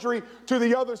country to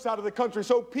the other side of the country.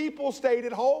 So people stayed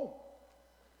at home.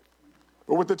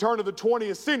 But with the turn of the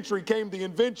 20th century came the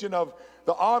invention of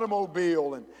the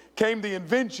automobile and came the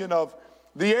invention of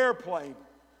the airplane.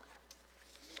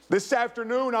 This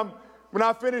afternoon, when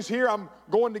I finish here, I'm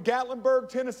going to Gatlinburg,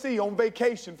 Tennessee on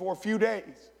vacation for a few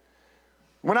days.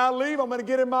 When I leave, I'm going to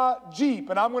get in my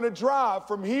Jeep and I'm going to drive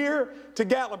from here to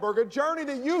Gatlinburg, a journey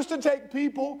that used to take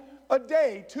people a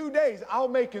day, 2 days. I'll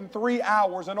make in 3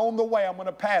 hours, and on the way, I'm going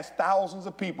to pass thousands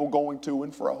of people going to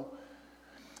and fro.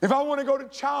 If I want to go to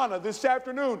China this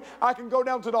afternoon, I can go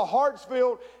down to the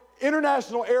Hartsfield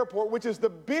International Airport, which is the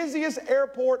busiest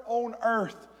airport on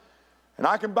earth. And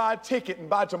I can buy a ticket, and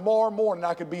by tomorrow morning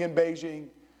I could be in Beijing,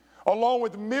 along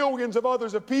with millions of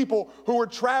others of people who are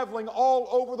traveling all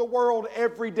over the world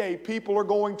every day. People are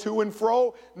going to and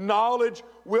fro. Knowledge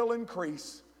will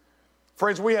increase.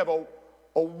 Friends, we have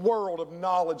a world of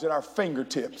knowledge at our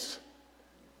fingertips.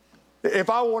 If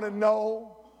I want to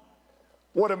know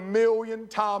what 1,000,000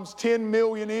 times 10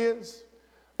 million is,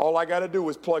 all I got to do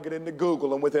is plug it into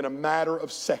Google, and within a matter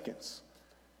of seconds,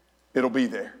 it'll be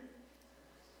there.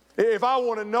 If I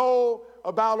want to know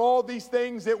about all these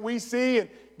things that we see and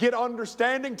get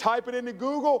understanding, type it into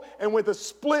Google, and with a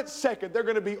split second, there are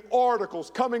going to be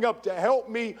articles coming up to help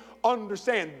me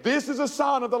understand. This is a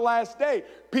sign of the last day.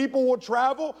 People will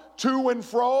travel to and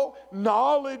fro.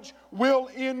 Knowledge will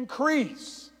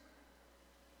increase.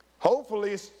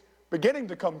 Hopefully, it's beginning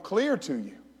to come clear to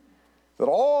you that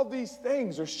all these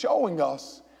things are showing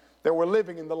us that we're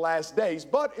living in the last days.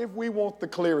 But if we want the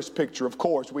clearest picture, of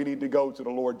course, we need to go to the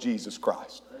Lord Jesus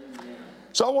Christ. Amen.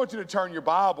 So I want you to turn your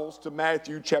Bibles to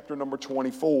Matthew chapter number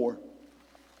 24.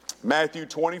 Matthew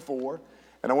 24,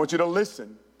 and I want you to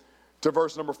listen to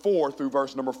verse number 4 through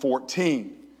verse number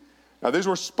 14. Now, these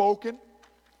were spoken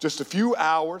just a few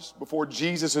hours before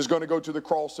Jesus is going to go to the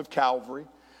cross of Calvary.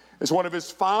 It's one of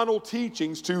his final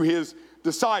teachings to his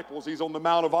disciples. He's on the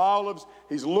Mount of Olives.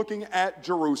 He's looking at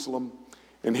Jerusalem.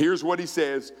 And here's what he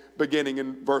says, beginning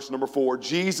in verse number 4.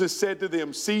 Jesus said to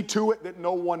them, "See to it that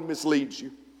no one misleads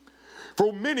you.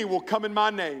 For many will come in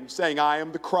my name, saying, 'I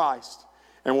am the Christ,'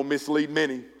 and will mislead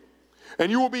many.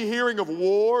 And you will be hearing of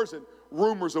wars and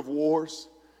rumors of wars.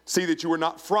 See that you are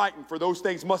not frightened, for those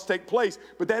things must take place,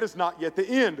 but that is not yet the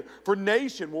end. For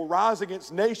nation will rise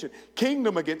against nation,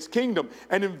 kingdom against kingdom,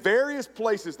 and in various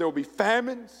places there will be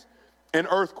famines and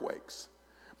earthquakes.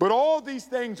 But all these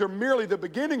things are merely the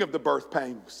beginning of the birth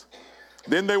pangs.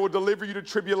 Then they will deliver you to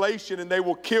tribulation, and they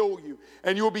will kill you,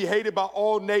 and you will be hated by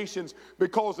all nations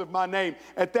because of my name.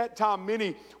 At that time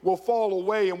many will fall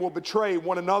away and will betray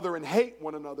one another and hate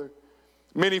one another.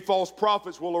 Many false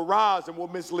prophets will arise and will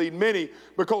mislead many,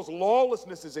 because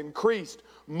lawlessness is increased.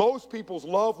 Most people's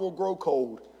love will grow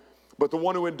cold, but the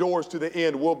one who endures to the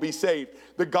end will be saved.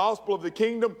 The gospel of the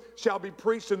kingdom shall be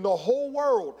preached in the whole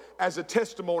world as a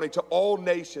testimony to all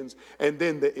nations, and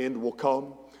then the end will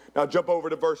come." Now jump over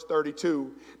to verse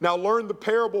 32. "Now learn the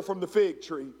parable from the fig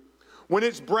tree. When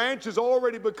its branch has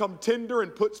already become tender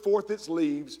and puts forth its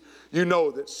leaves, you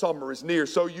know that summer is near.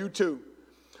 So you too,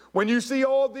 when you see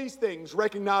all these things,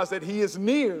 recognize that he is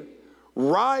near,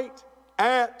 right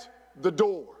at the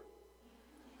door.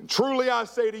 And truly I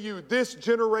say to you, this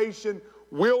generation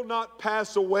will not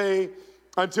pass away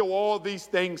until all these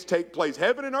things take place.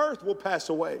 Heaven and earth will pass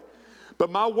away, but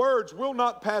my words will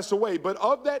not pass away. But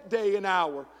of that day and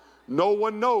hour, no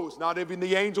one knows, not even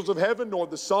the angels of heaven, nor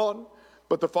the Son,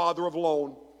 but the Father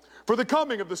alone. For the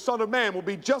coming of the Son of Man will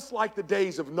be just like the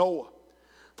days of Noah.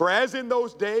 For as in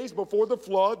those days before the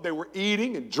flood, they were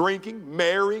eating and drinking,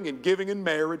 marrying and giving in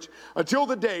marriage, until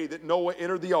the day that Noah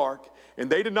entered the ark. And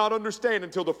they did not understand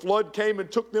until the flood came and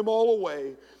took them all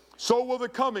away. So will the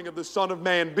coming of the Son of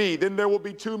Man be. Then there will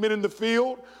be 2 men in the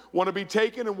field, one will be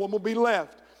taken and one will be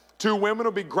left. 2 women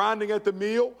will be grinding at the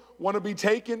mill, one will be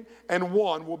taken and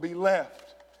one will be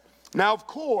left." Now, of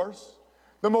course,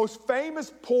 the most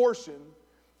famous portion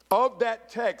of that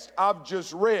text I've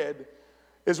just read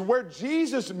is where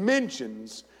Jesus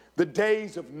mentions the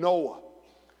days of Noah.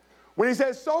 When he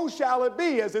says, "So shall it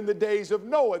be as in the days of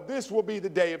Noah, this will be the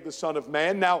day of the Son of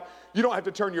Man." Now, you don't have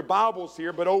to turn your Bibles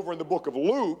here, but over in the book of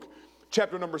Luke,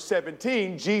 chapter number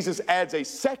 17, Jesus adds a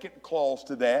second clause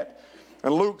to that. In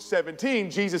Luke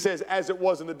 17, Jesus says, "As it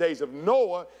was in the days of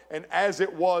Noah, and as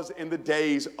it was in the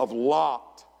days of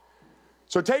Lot."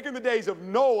 So taking the days of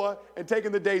Noah and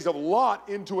taking the days of Lot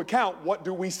into account, what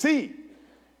do we see?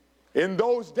 In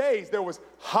those days, there was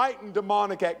heightened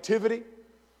demonic activity.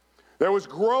 There was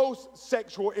gross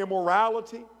sexual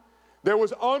immorality. There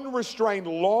was unrestrained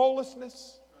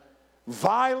lawlessness,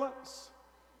 violence.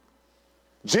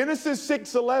 Genesis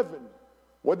 6:11,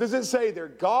 what does it say there?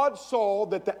 God saw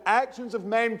that the actions of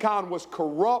mankind was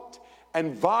corrupt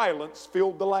and violence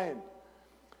filled the land.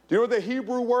 Do you know what the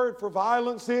Hebrew word for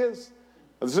violence is?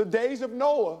 This is the days of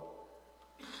Noah.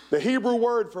 The Hebrew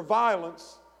word for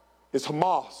violence is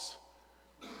Hamas.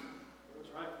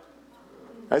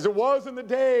 As it was in the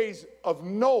days of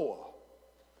Noah,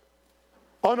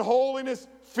 unholiness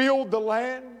filled the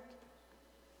land,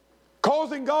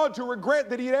 causing God to regret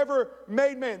that he had ever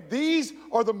made man. These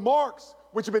are the marks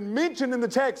which have been mentioned in the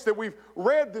text that we've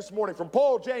read this morning from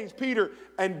Paul, James, Peter,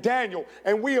 and Daniel.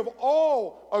 And we have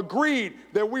all agreed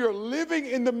that we are living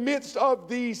in the midst of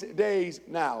these days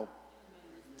now.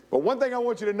 But one thing I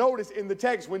want you to notice in the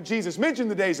text, when Jesus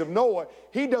mentioned the days of Noah,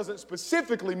 he doesn't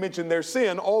specifically mention their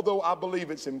sin, although I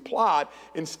believe it's implied.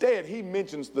 Instead, he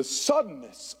mentions the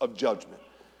suddenness of judgment.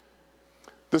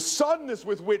 The suddenness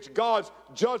with which God's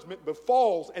judgment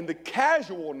befalls, and the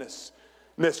casualness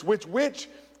with which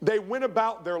they went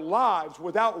about their lives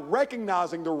without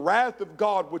recognizing the wrath of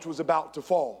God which was about to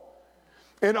fall.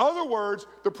 In other words,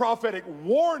 the prophetic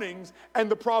warnings and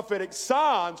the prophetic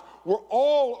signs were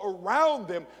all around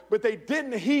them, but they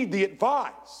didn't heed the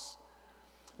advice.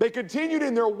 They continued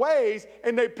in their ways,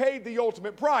 and they paid the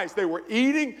ultimate price. They were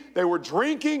eating, they were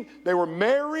drinking, they were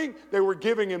marrying, they were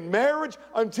giving in marriage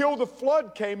until the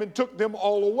flood came and took them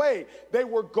all away. They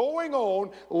were going on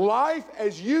life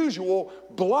as usual,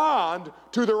 blind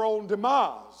to their own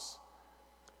demise.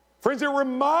 Friends, it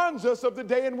reminds us of the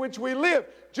day in which we live.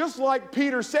 Just like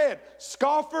Peter said,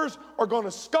 scoffers are going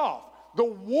to scoff. The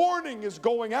warning is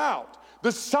going out.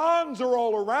 The signs are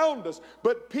all around us,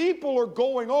 but people are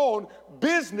going on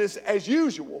business as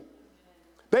usual.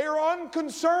 They are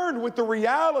unconcerned with the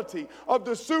reality of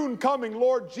the soon coming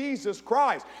Lord Jesus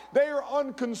Christ. They are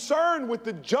unconcerned with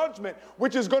the judgment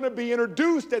which is going to be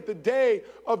introduced at the day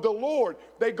of the Lord.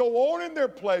 They go on in their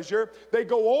pleasure. They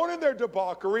go on in their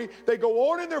debauchery. They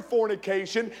go on in their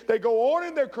fornication. They go on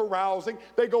in their carousing.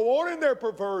 They go on in their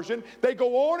perversion. They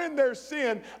go on in their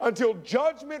sin until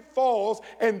judgment falls,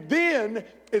 and then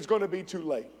it's going to be too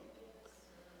late.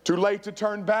 Too late to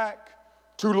turn back.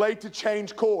 Too late to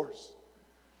change course.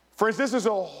 Friends, this is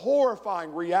a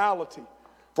horrifying reality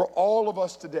for all of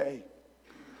us today.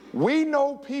 We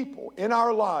know people in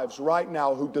our lives right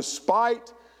now who,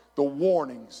 despite the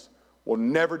warnings, will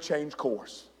never change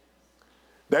course.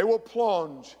 They will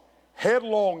plunge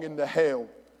headlong into hell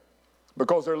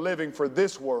because they're living for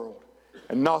this world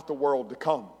and not the world to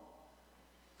come.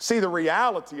 See the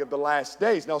reality of the last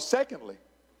days. Now, secondly,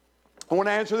 I want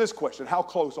to answer this question: how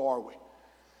close are we?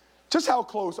 Just how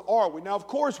close are we? Now, of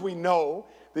course, we know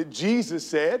that Jesus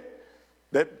said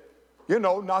that,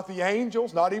 not the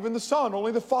angels, not even the Son,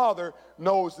 only the Father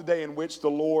knows the day in which the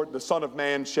Lord, the Son of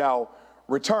Man, shall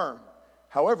return.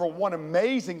 However, one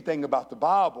amazing thing about the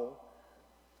Bible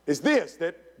is this,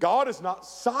 that God is not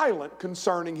silent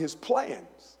concerning his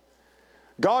plans.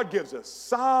 God gives us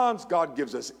signs, God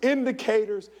gives us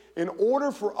indicators in order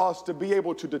for us to be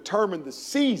able to determine the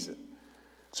season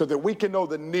so that we can know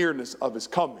the nearness of his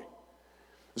coming.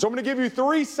 So I'm going to give you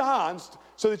 3 signs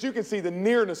so that you can see the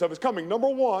nearness of his coming. Number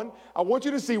 1, I want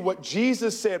you to see what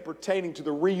Jesus said pertaining to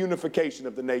the reunification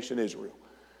of the nation Israel.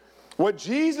 What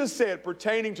Jesus said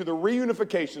pertaining to the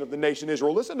reunification of the nation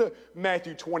Israel. Listen to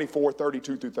Matthew 24,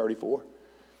 32 through 34.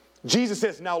 Jesus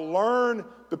says, "Now learn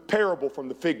the parable from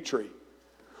the fig tree.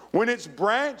 When its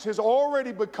branch has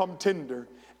already become tender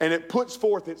and it puts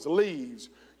forth its leaves,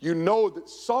 you know that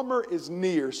summer is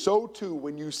near. So too,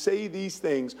 when you say these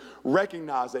things,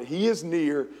 recognize that he is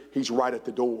near. He's right at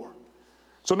the door."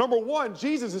 So number 1,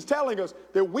 Jesus is telling us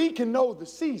that we can know the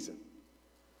season.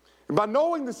 And by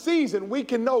knowing the season, we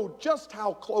can know just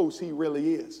how close he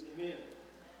really is. Amen.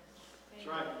 That's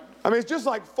right. I mean, it's just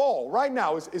like fall. Right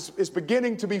now, it's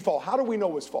beginning to be fall. How do we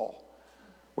know it's fall?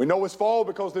 We know it's fall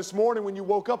because this morning when you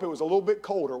woke up, it was a little bit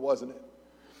colder, wasn't it?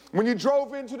 When you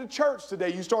drove into the church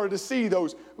today, you started to see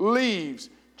those leaves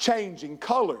changing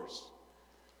colors.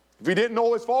 If you didn't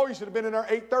know it's fall, you should have been in our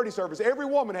 8:30 service. Every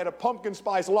woman had a pumpkin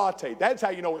spice latte. That's how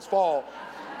you know it's fall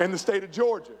in the state of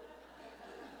Georgia.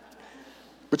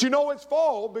 But you know it's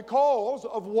fall because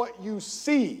of what you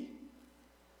see.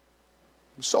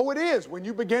 So it is. When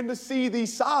you begin to see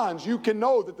these signs, you can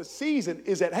know that the season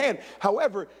is at hand.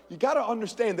 However, you got to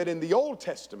understand that in the Old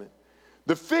Testament,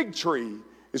 the fig tree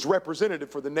is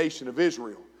representative for the nation of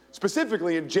Israel.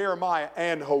 specifically in Jeremiah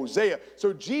and Hosea.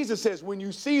 So Jesus says, when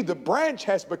you see the branch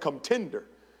has become tender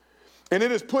and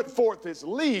it has put forth its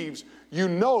leaves, you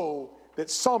know that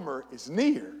summer is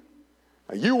near.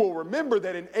 Now, you will remember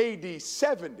that in AD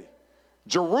 70,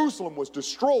 Jerusalem was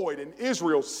destroyed and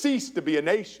Israel ceased to be a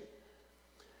nation.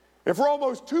 And for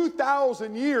almost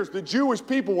 2,000 years, the Jewish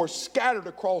people were scattered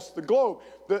across the globe.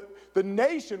 The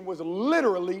nation was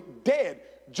literally dead.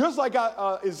 Just like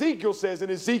Ezekiel says in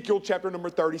Ezekiel chapter number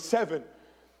 37.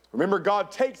 Remember,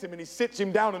 God takes him and he sits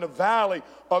him down in a valley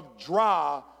of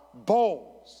dry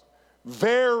bones.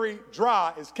 Very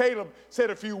dry. As Caleb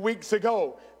said a few weeks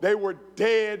ago, they were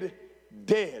dead.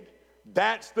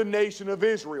 That's the nation of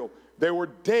Israel. They were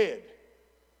dead.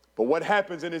 But what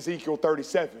happens in Ezekiel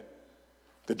 37?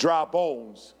 The dry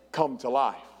bones come to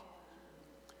life.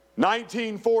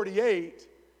 1948,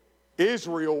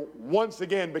 Israel once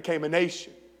again became a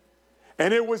nation.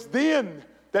 And it was then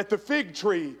that the fig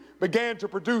tree began to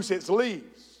produce its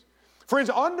leaves.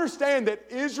 Friends, understand that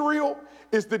Israel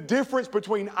is the difference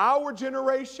between our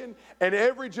generation and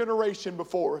every generation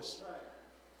before us.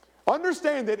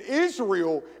 Understand that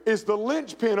Israel is the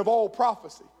linchpin of all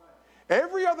prophecy.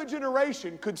 Every other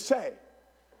generation could say,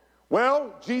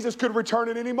 well, Jesus could return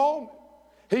at any moment.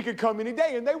 He could come any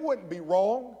day, and they wouldn't be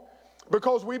wrong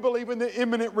because we believe in the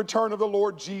imminent return of the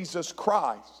Lord Jesus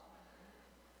Christ.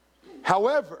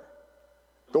 However,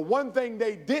 the one thing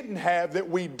they didn't have that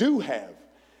we do have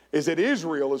is that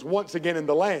Israel is once again in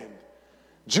the land.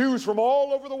 Jews from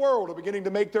all over the world are beginning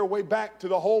to make their way back to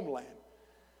the homeland.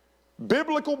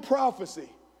 Biblical prophecy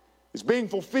is being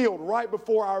fulfilled right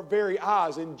before our very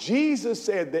eyes. And Jesus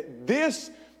said that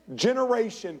this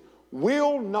generation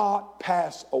will not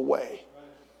pass away.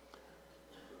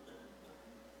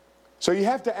 So you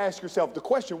have to ask yourself, the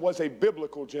question was a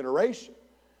biblical generation.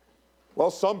 Well,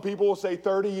 some people will say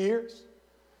 30 years.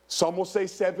 Some will say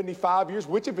 75 years.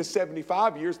 Which if it's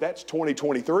 75 years, that's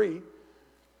 2023.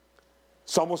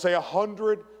 Some will say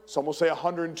 100. Some will say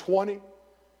 120.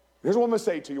 Here's what I'm going to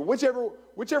say to you.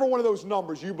 Whichever one of those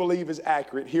numbers you believe is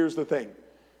accurate, here's the thing.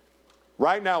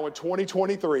 Right now in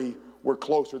 2023, we're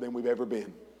closer than we've ever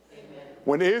been. Amen.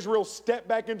 When Israel stepped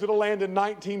back into the land in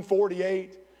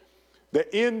 1948,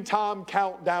 the end time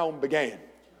countdown began.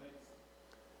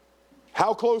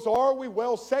 How close are we?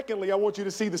 Well, secondly, I want you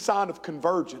to see the sign of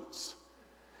convergence.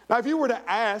 Now, if you were to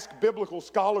ask biblical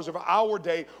scholars of our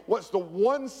day, what's the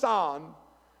one sign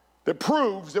that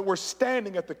proves that we're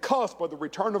standing at the cusp of the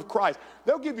return of Christ,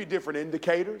 they'll give you different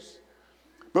indicators.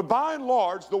 But by and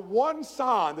large, the one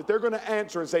sign that they're going to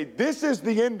answer and say, this is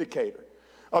the indicator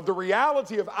of the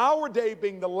reality of our day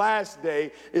being the last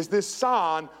day, is this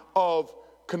sign of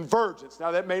convergence.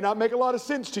 Now, that may not make a lot of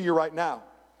sense to you right now,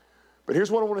 but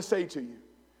here's what I want to say to you.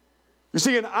 You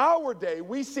see, in our day,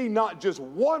 we see not just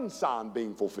one sign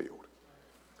being fulfilled,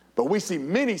 but we see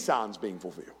many signs being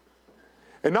fulfilled.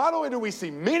 And not only do we see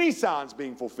many signs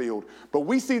being fulfilled, but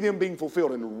we see them being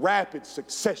fulfilled in rapid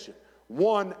succession,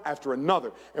 one after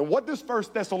another. And what does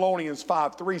 1 Thessalonians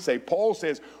 5:3 say? Paul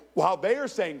says, while they are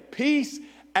saying peace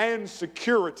and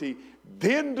security,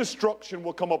 then destruction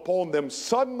will come upon them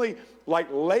suddenly like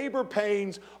labor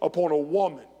pains upon a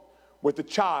woman with a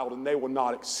child, and they will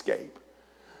not escape.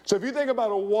 So if you think about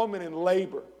a woman in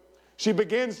labor, she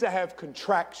begins to have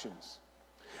contractions.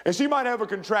 And she might have a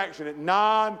contraction at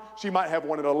 9, she might have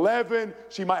one at 11,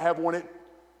 she might have one at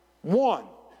 1,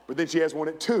 but then she has one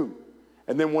at 2,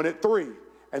 and then one at 3,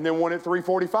 and then one at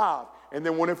 3:45, and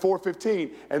then one at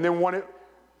 4:15, and then one at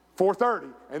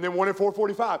 4:30, and then one at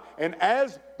 4:45. And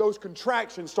as those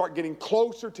contractions start getting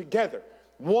closer together,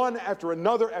 one after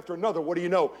another, what do you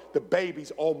know? The baby's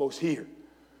almost here.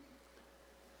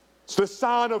 It's the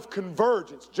sign of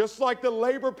convergence, just like the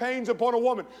labor pains upon a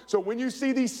woman. So when you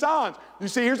see these signs, you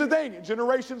see, here's the thing, in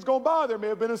generations gone by, there may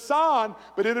have been a sign,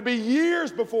 but it'll be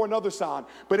years before another sign.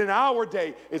 But in our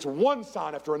day, it's one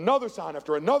sign after another sign,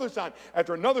 after another sign,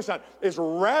 after another sign. It's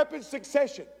rapid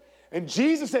succession. And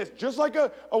Jesus says, just like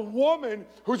a woman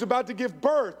who's about to give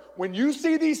birth, when you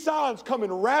see these signs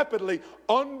coming rapidly,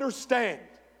 understand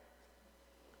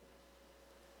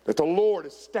that the Lord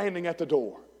is standing at the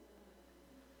door.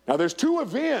 Now, there's two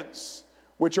events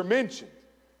which are mentioned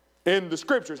in the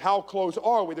scriptures. How close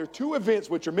are we? There are two events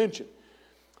which are mentioned.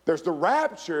 There's the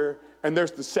rapture and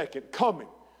there's the second coming.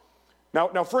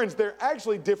 Now, friends, they're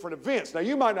actually different events. Now,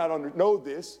 you might not know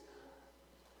this,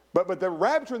 but the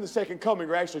rapture and the second coming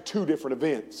are actually two different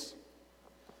events.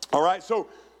 All right, so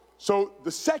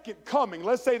the second coming,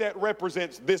 let's say that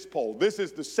represents this pole. This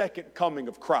is the second coming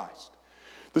of Christ.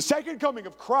 The second coming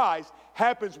of Christ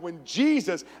happens when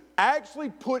Jesus actually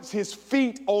puts his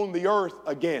feet on the earth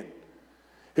again.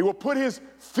 He will put his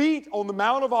feet on the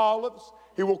Mount of Olives.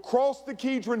 He will cross the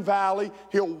Kidron Valley.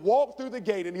 He'll walk through the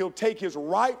gate, and he'll take his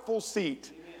rightful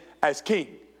seat as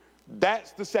king.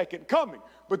 That's the second coming.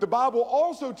 But the Bible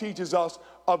also teaches us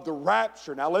of the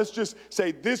rapture. Now, let's just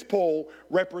say this pole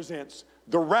represents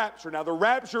the rapture. Now, the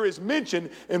rapture is mentioned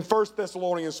in 1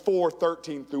 Thessalonians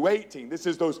 4:13 through 18. This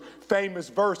is those famous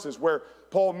verses where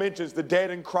Paul mentions the dead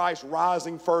in Christ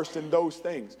rising first and those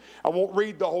things. I won't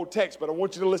read the whole text, but I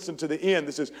want you to listen to the end.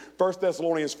 This is 1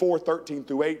 Thessalonians 4:13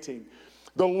 through 18.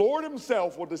 The Lord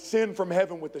himself will descend from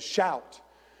heaven with a shout,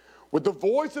 with the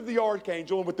voice of the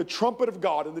archangel, and with the trumpet of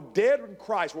God, and the dead in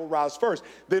Christ will rise first.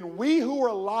 Then we who are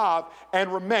alive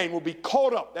and remain will be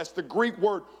caught up. That's the Greek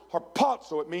word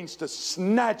harpazo. It means to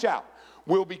snatch out.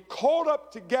 We'll be caught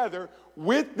up together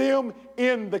with them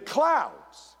in the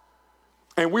clouds,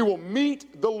 and we will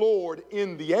meet the Lord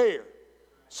in the air.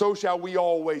 So shall we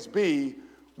always be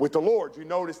with the Lord. You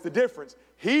notice the difference.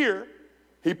 Here,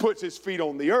 he puts his feet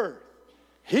on the earth.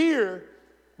 Here,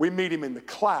 we meet him in the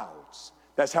clouds.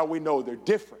 That's how we know they're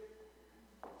different.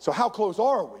 So how close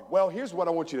are we? Well, here's what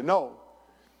I want you to know.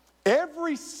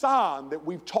 Every sign that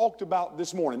we've talked about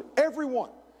this morning, every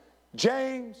one,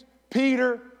 James,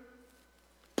 Peter,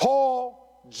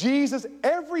 Paul, Jesus,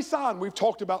 every sign we've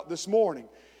talked about this morning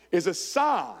is a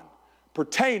sign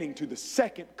pertaining to the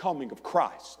second coming of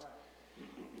Christ.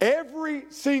 Every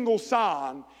single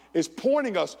sign is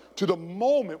pointing us to the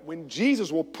moment when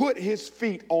Jesus will put his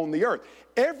feet on the earth.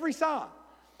 Every sign.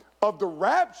 Of the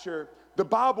rapture, the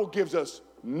Bible gives us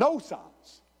no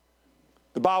signs.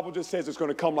 The Bible just says it's going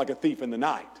to come like a thief in the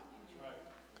night.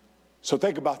 So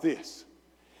think about this.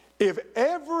 If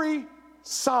every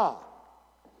sign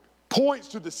points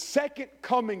to the second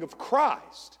coming of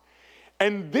Christ,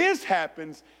 and this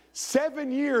happens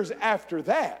 7 years after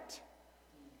that,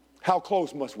 how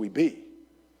close must we be?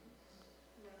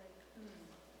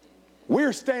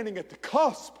 We're standing at the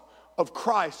cusp of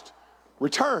Christ's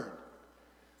return.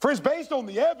 Friends, based on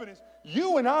the evidence,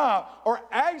 you and I are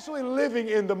actually living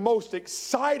in the most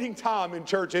exciting time in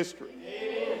church history.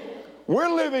 Amen. We're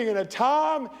living in a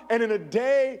time and in a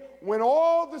day when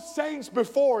all the saints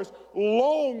before us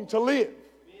long to live.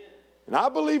 Amen. And I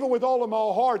believe it with all of my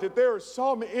heart that there are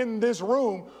some in this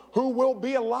room who will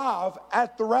be alive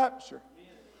at the rapture.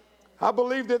 I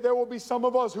believe that there will be some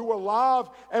of us who are alive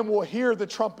and will hear the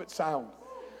trumpet sound.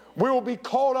 We will be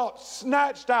caught up,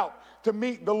 snatched out to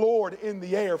meet the Lord in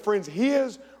the air. Friends,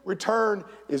 his return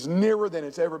is nearer than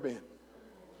it's ever been.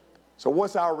 So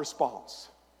what's our response?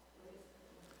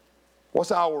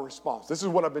 What's our response? This is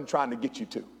what I've been trying to get you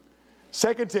to.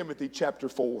 2 Timothy chapter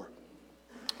 4.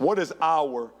 What is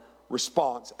our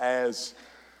response as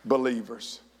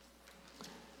believers?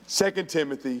 2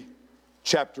 Timothy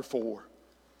chapter 4.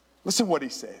 Listen what he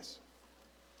says.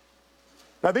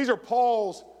 Now, these are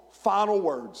Paul's final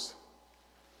words.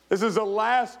 This is the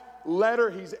last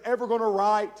letter he's ever going to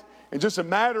write. In just a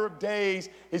matter of days,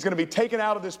 he's going to be taken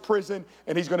out of this prison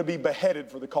and he's going to be beheaded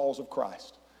for the cause of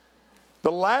Christ.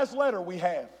 The last letter we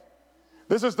have.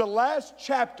 This is the last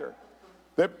chapter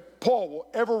that Paul will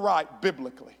ever write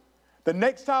biblically. The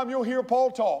next time you'll hear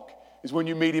Paul talk is when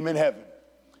you meet him in heaven.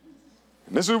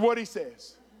 And this is what he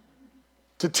says.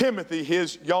 To Timothy,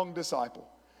 his young disciple,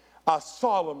 I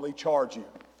solemnly charge you.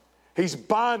 He's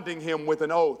binding him with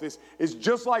an oath. It's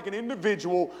just like an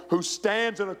individual who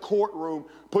stands in a courtroom,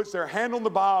 puts their hand on the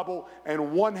Bible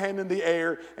and one hand in the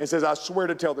air and says, I swear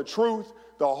to tell the truth,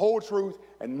 the whole truth,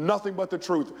 and nothing but the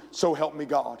truth, so help me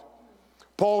God.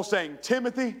 Paul's saying,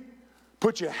 Timothy,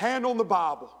 put your hand on the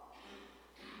Bible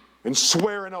and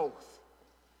swear an oath.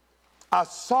 I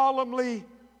solemnly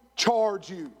charge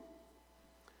you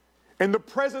in the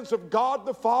presence of God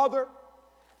the Father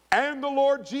and the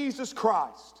Lord Jesus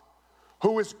Christ,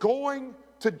 who is going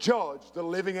to judge the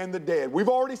living and the dead. We've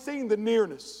already seen the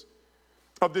nearness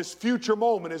of this future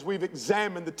moment as we've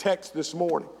examined the text this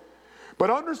morning.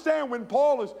 But understand, when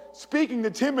Paul is speaking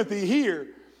to Timothy here,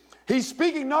 he's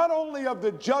speaking not only of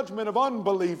the judgment of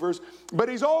unbelievers, but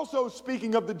he's also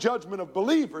speaking of the judgment of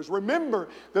believers. Remember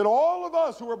that all of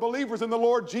us who are believers in the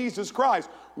Lord Jesus Christ,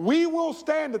 we will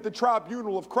stand at the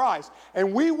tribunal of Christ,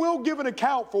 and we will give an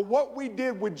account for what we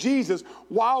did with Jesus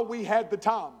while we had the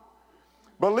time.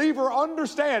 Believer,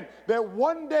 understand that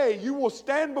one day you will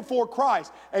stand before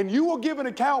Christ and you will give an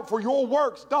account for your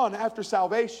works done after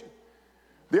salvation.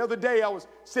 The other day I was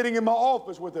sitting in my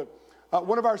office with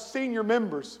one of our senior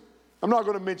members. I'm not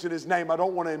going to mention his name. I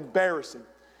don't want to embarrass him.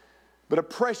 But a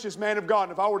precious man of God.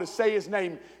 And if I were to say his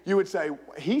name, you would say,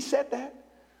 he said that?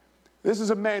 This is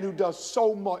a man who does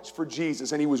so much for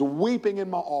Jesus. And he was weeping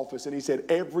in my office. And he said,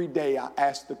 every day I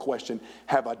ask the question,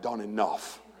 have I done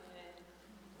enough?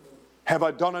 Have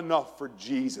I done enough for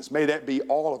Jesus? May that be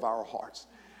all of our hearts.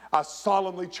 I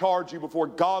solemnly charge you before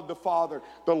God the Father,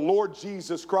 the Lord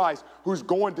Jesus Christ, who's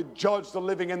going to judge the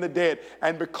living and the dead,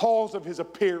 and because of his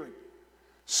appearing,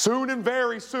 soon and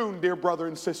very soon, dear brother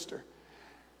and sister,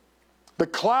 the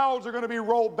clouds are going to be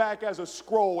rolled back as a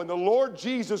scroll, and the Lord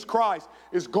Jesus Christ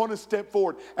is going to step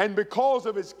forward. And because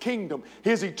of his kingdom,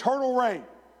 his eternal reign,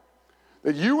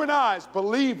 that you and I as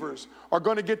believers are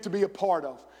going to get to be a part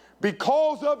of.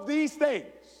 Because of these things,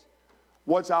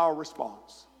 what's our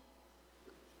response?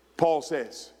 Paul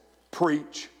says,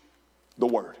 preach the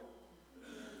word.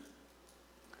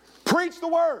 Preach the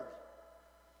word.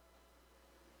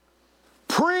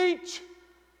 Preach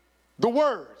the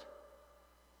word.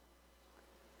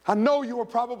 I know you were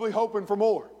probably hoping for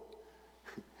more.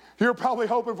 You're probably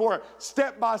hoping for a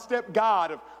step-by-step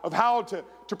guide of how to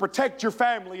protect your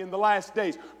family in the last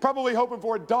days. Probably hoping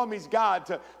for a dummy's guide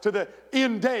to the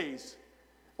end days.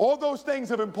 All those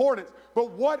things of importance.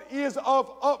 But what is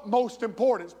of utmost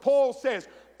importance? Paul says,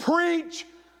 preach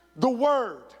the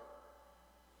word.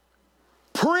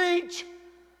 Preach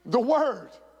the word.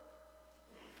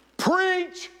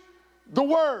 Preach the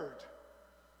word.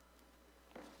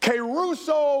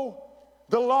 Keruso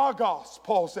the Logos,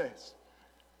 Paul says.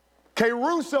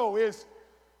 Keruso is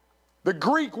the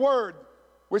Greek word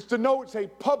which denotes a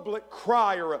public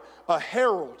crier, a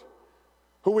herald,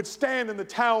 who would stand in the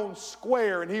town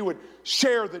square and he would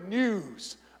share the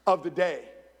news of the day.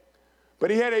 But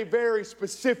he had a very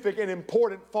specific and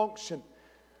important function.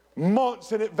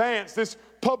 Months in advance, this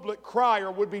public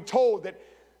crier would be told that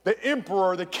the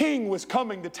emperor, the king, was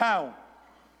coming to town.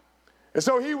 And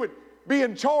so he would be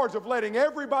in charge of letting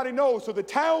everybody know so the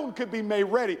town could be made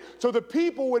ready, so the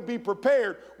people would be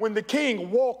prepared when the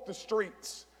king walked the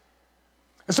streets.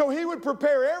 And so he would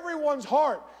prepare everyone's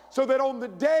heart so that on the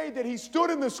day that he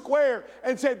stood in the square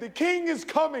and said, the king is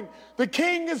coming, the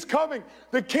king is coming,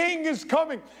 the king is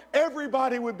coming,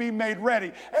 everybody would be made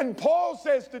ready. And Paul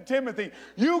says to Timothy,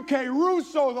 you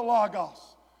keruso the Logos.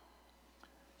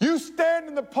 You stand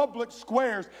in the public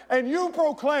squares and you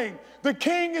proclaim, the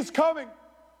king is coming.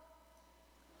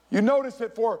 You notice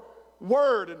that for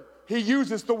word, and he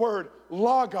uses the word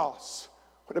logos.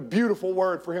 What a beautiful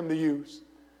word for him to use.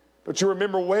 But you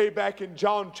remember way back in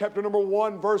John chapter number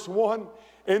 1, verse 1,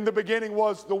 in the beginning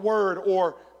was the word,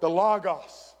 or the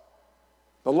logos.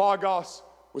 The logos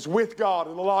was with God,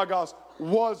 and the logos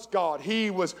was God. He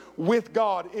was with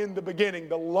God in the beginning.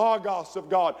 The logos of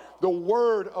God, the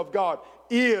word of God,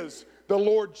 is the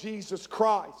Lord Jesus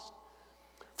Christ.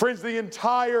 Friends, the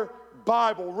entire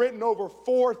Bible, written over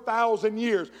 4,000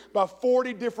 years by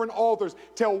 40 different authors,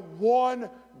 tell one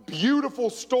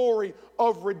beautiful story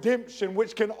of redemption,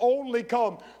 which can only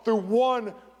come through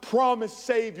one promised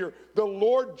Savior, the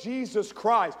Lord Jesus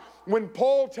Christ. When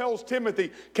Paul tells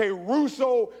Timothy,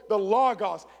 keruso the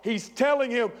Logos, he's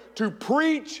telling him to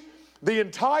preach the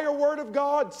entire Word of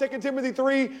God, 2 Timothy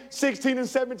 3, 16 and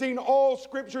 17, all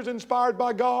Scriptures inspired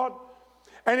by God.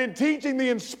 And in teaching the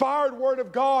inspired Word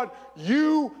of God,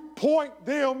 you point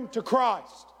them to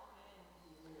Christ,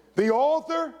 the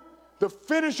author, the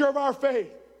finisher of our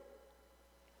faith.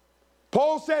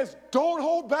 Paul says, don't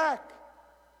hold back.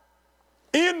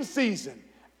 In season,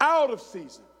 out of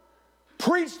season.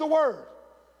 Preach the word.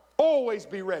 Always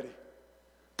be ready.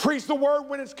 Preach the word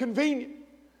when it's convenient.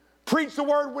 Preach the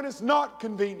word when it's not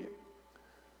convenient.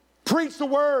 Preach the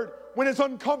word when it's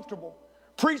uncomfortable.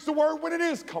 Preach the word when it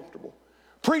is comfortable.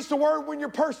 Preach the word when you're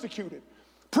persecuted.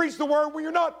 Preach the word when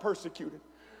you're not persecuted.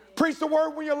 Preach the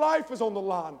word when your life is on the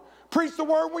line. Preach the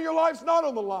word when your life's not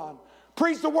on the line.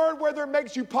 Preach the word whether it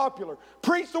makes you popular.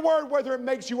 Preach the word whether it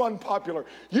makes you unpopular.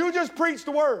 You just preach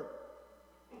the word.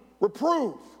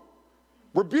 Reprove,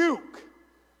 rebuke,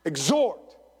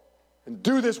 exhort, and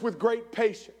do this with great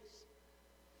patience.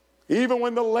 Even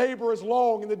when the labor is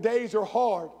long and the days are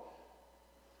hard,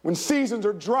 when seasons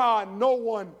are dry and no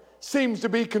one seems to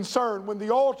be concerned, when the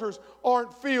altars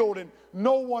aren't filled and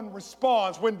no one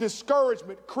responds, when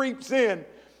discouragement creeps in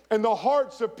and the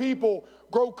hearts of people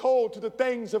grow cold to the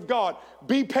things of God,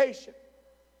 be patient.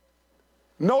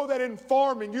 Know that in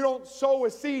farming, you don't sow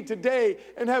a seed today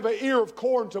and have an ear of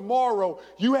corn tomorrow.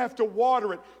 You have to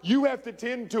water it. You have to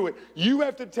tend to it. You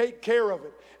have to take care of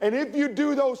it. And if you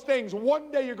do those things,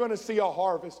 one day you're going to see a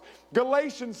harvest.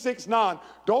 Galatians 6:9,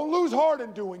 don't lose heart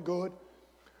in doing good,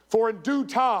 for in due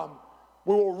time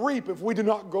we will reap if we do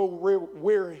not go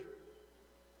weary.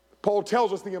 Paul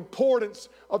tells us the importance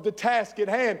of the task at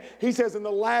hand. He says in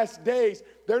the last days,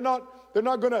 they're not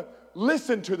going to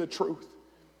listen to the truth.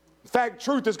 In fact,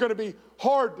 truth is going to be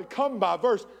hard to come by.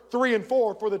 Verse 3 and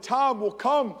 4, for the time will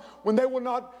come when they will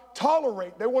not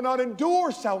tolerate, they will not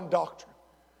endure sound doctrine.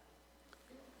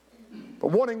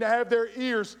 But wanting to have their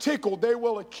ears tickled, they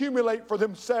will accumulate for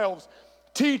themselves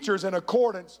teachers in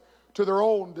accordance to their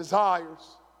own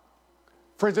desires.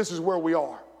 Friends, this is where we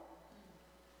are.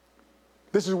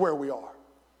 This is where we are.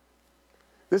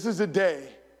 This is the day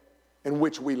in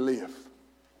which we live.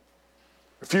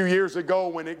 A few years ago,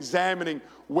 when examining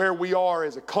where we are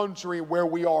as a country, where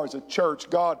we are as a church,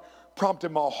 God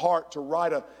prompted my heart to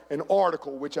write an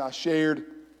article which I shared.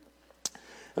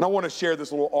 And I want to share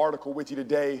this little article with you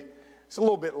today. It's a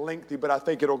little bit lengthy, but I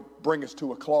think it'll bring us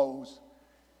to a close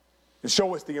and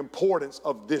show us the importance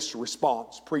of this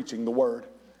response, preaching the word.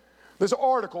 This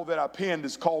article that I penned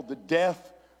is called The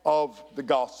Death of the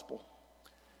Gospel.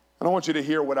 And I want you to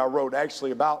hear what I wrote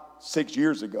actually about 6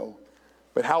 years ago,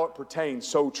 but how it pertains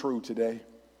so true today.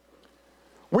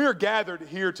 We are gathered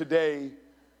here today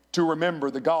to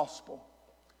remember the gospel,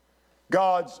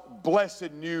 God's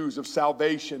blessed news of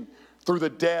salvation through the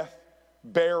death,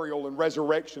 burial, and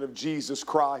resurrection of Jesus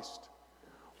Christ.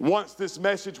 Once this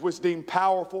message was deemed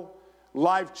powerful,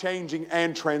 life-changing,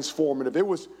 and transformative. It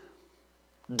was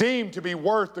deemed to be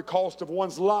worth the cost of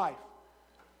one's life.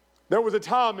 There was a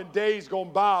time in days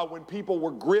gone by when people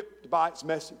were gripped by its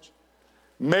message.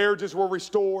 Marriages were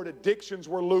restored, addictions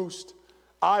were loosed,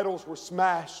 idols were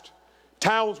smashed,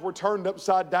 towns were turned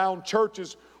upside down,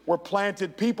 churches were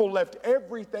planted, people left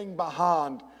everything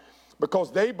behind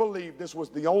because they believed this was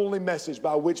the only message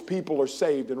by which people are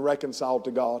saved and reconciled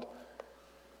to God.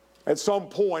 At some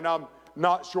point, I'm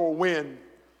not sure when,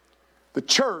 the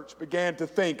church began to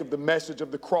think of the message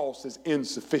of the cross as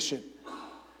insufficient.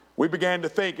 We began to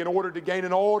think in order to gain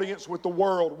an audience with the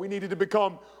world, we needed to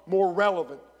become more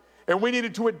relevant. And we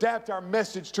needed to adapt our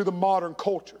message to the modern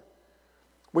culture.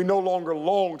 We no longer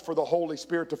longed for the Holy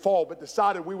Spirit to fall, but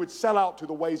decided we would sell out to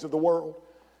the ways of the world.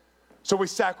 So we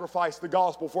sacrificed the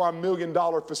gospel for our $1 million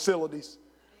facilities.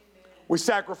 We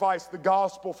sacrificed the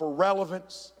gospel for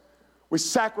relevance. We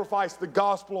sacrificed the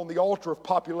gospel on the altar of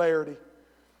popularity.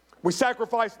 We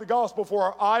sacrificed the gospel for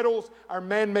our idols, our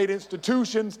man-made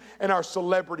institutions, and our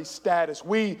celebrity status.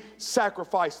 We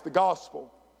sacrificed the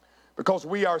gospel because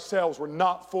we ourselves were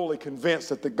not fully convinced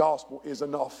that the gospel is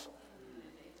enough.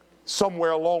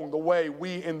 Somewhere along the way,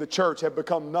 we in the church have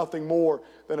become nothing more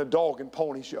than a dog and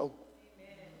pony show.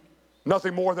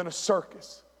 Nothing more than a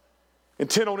circus,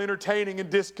 intent on entertaining and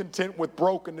discontent with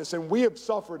brokenness, and we have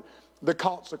suffered the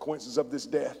consequences of this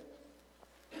death.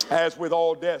 As with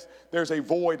all deaths, there's a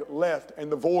void left,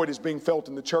 and the void is being felt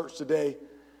in the church today.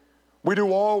 We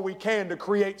do all we can to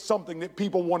create something that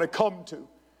people want to come to.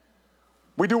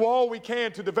 We do all we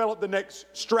can to develop the next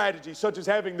strategy, such as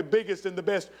having the biggest and the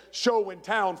best show in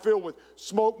town filled with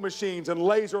smoke machines and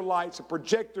laser lights and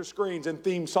projector screens and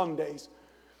themed Sundays.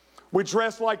 We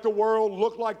dress like the world,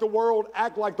 look like the world,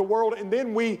 act like the world, and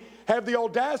then we have the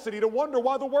audacity to wonder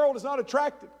why the world is not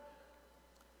attracted.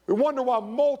 We wonder why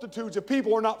multitudes of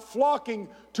people are not flocking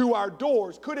to our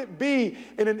doors. Could it be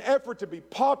in an effort to be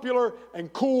popular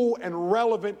and cool and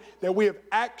relevant that we have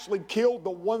actually killed the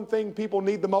one thing people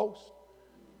need the most?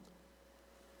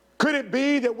 Could it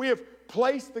be that we have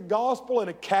placed the gospel in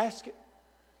a casket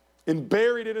and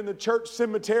buried it in the church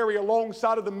cemetery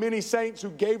alongside of the many saints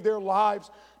who gave their lives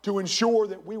to ensure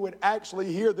that we would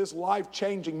actually hear this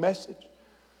life-changing message?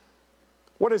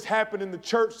 What has happened in the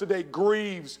church today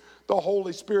grieves the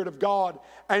Holy Spirit of God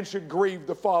and should grieve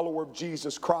the follower of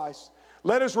Jesus Christ.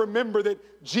 Let us remember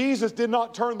that Jesus did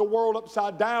not turn the world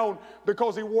upside down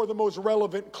because he wore the most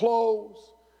relevant clothes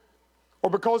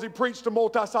or because he preached to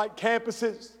multi-site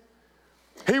campuses.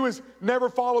 He was never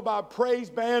followed by a praise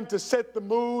band to set the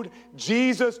mood.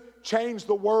 Jesus changed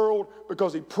the world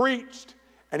because he preached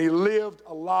and he lived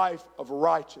a life of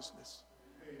righteousness.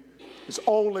 It's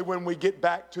only when we get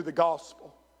back to the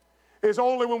gospel, it's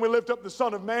only when we lift up the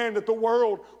Son of Man that the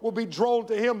world will be drawn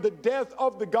to him. The death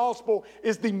of the gospel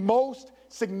is the most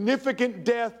significant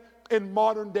death in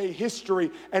modern day history,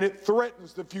 and it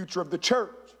threatens the future of the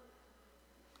church.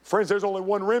 Friends, there's only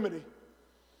one remedy: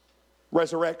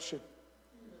 resurrection.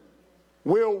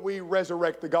 Will we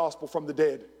resurrect the gospel from the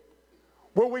dead?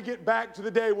 Will we get back to the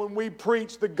day when we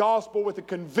preach the gospel with the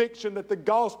conviction that the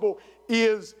gospel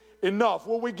is enough?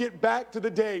 Will we get back to the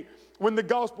day when the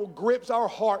gospel grips our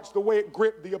hearts the way it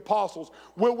gripped the apostles?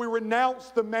 Will we renounce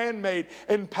the man-made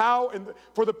and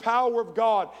for the power of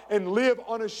God and live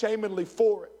unashamedly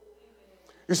for it?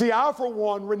 You see, I, for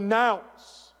one,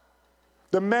 renounce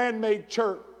the man-made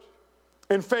church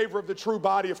in favor of the true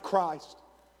body of Christ.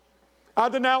 I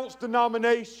denounce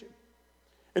denomination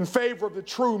in favor of the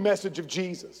true message of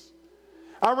Jesus.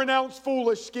 I renounce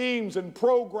foolish schemes and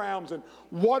programs and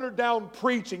watered-down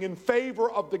preaching in favor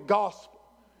of the gospel.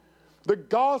 The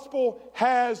gospel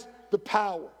has the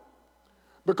power.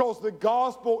 because the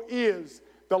gospel is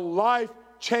the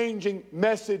life-changing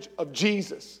message of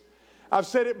Jesus. I've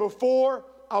said it before,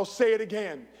 I'll say it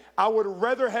again. I would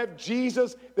rather have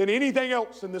Jesus than anything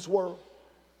else in this world.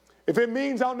 If it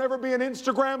means I'll never be an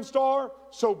Instagram star,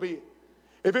 so be it.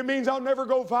 If it means I'll never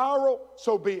go viral,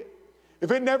 so be it. If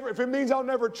it means I'll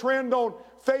never trend on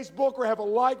Facebook or have a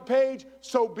like page,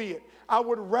 so be it. I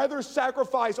would rather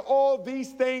sacrifice all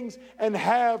these things and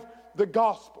have the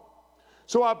gospel.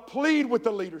 So I plead with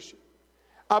the leadership.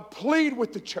 I plead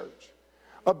with the church.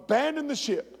 Abandon the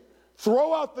ship.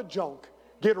 Throw out the junk.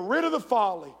 Get rid of the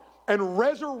folly and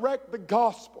resurrect the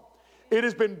gospel. It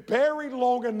has been buried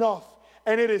long enough,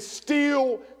 and it is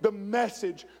still the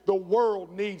message the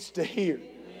world needs to hear.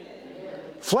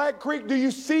 Flat Creek, do you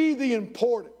see the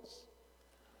importance?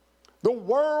 The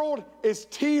world is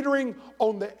teetering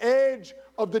on the edge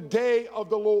of the day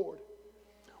of the Lord.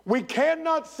 We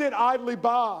cannot sit idly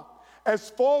by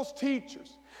as false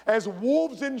teachers, as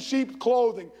wolves in sheep's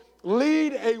clothing,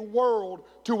 lead a world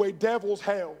to a devil's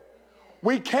hell.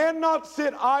 We cannot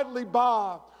sit idly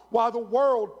by while the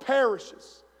world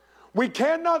perishes. We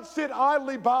cannot sit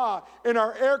idly by in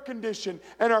our air conditioned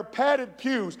and our padded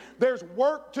pews. There's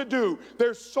work to do.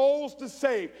 There's souls to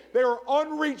save. There are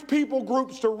unreached people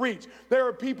groups to reach. There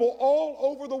are people all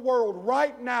over the world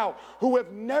right now who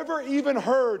have never even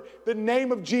heard the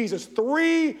name of Jesus.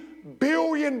 3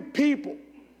 billion people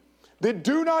that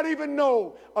do not even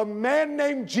know a man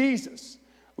named Jesus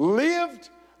lived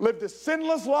a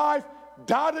sinless life,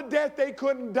 died a death they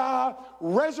couldn't die,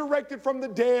 resurrected from the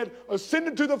dead,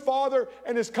 ascended to the Father,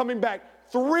 and is coming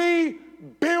back. 3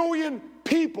 billion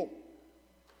people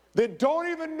that don't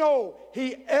even know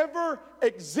he ever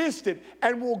existed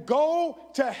and will go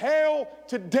to hell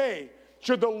today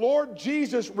should the Lord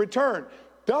Jesus return.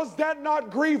 Does that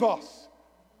not grieve us?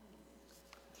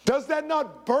 Does that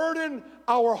not burden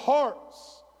our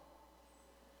hearts?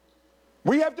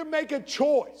 We have to make a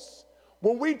choice.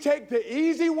 Will we take the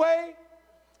easy way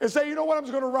and say, you know what, I'm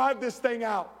just going to ride this thing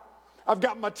out. I've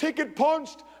got my ticket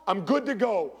punched, I'm good to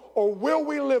go. Or will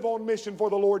we live on mission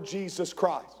for the Lord Jesus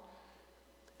Christ?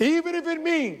 Even if it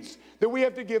means that we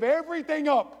have to give everything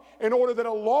up in order that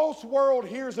a lost world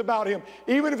hears about him.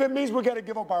 Even if it means we've got to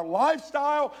give up our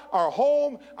lifestyle, our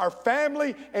home, our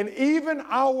family, and even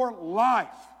our life.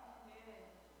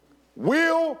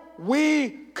 Will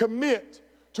we commit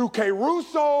to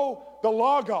Kerusso the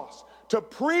Logos, to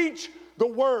preach the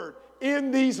word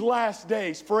in these last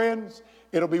days? Friends,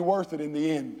 it'll be worth it in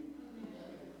the end.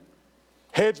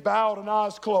 Heads bowed and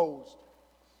eyes closed.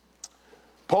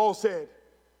 Paul said,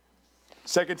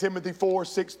 2 Timothy 4,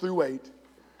 6 through 8,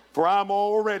 for I am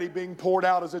already being poured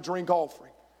out as a drink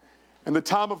offering, and the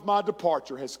time of my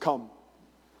departure has come.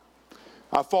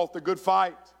 I fought the good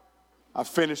fight. I've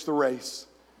finished the race.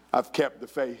 I've kept the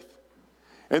faith.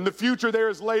 In the future there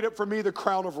is laid up for me the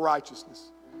crown of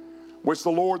righteousness, which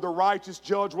the Lord, the righteous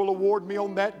judge, will award me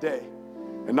on that day.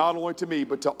 And not only to me,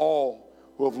 but to all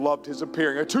who have loved his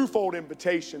appearing. A twofold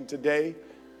invitation today.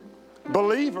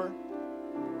 Believer,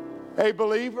 hey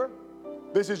believer,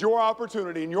 this is your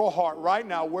opportunity in your heart right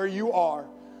now where you are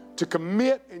to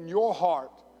commit in your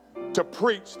heart to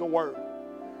preach the word.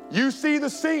 You see the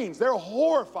scenes, they're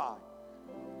horrifying.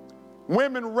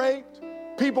 Women raped,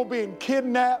 people being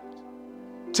kidnapped,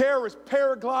 terrorists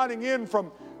paragliding in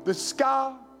from the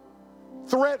sky,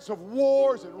 threats of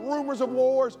wars and rumors of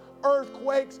wars,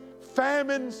 earthquakes,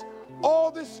 famines,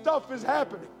 all this stuff is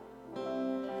happening.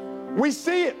 We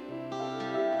see it.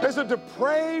 There's a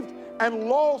depraved and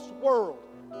lost world.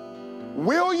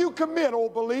 Will you commit, oh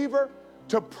believer,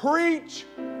 to preach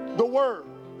the word?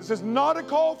 This is not a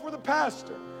call for the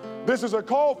pastor. This is a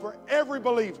call for every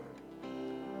believer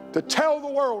to tell the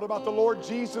world about the Lord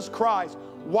Jesus Christ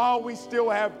while we still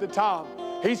have the time.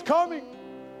 He's coming.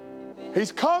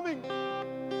 He's coming.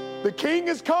 The King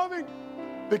is coming.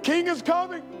 The King is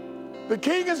coming. The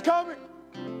King is coming.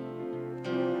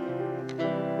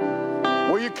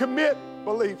 Will you commit,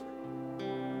 believer,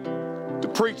 to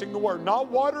preaching the word, not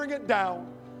watering it down,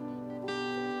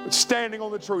 but standing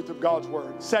on the truth of God's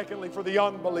word? Secondly, for the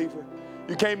unbeliever,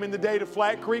 you came in today to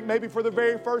Flat Creek maybe for the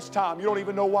very first time. You don't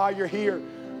even know why you're here,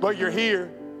 but you're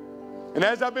here. And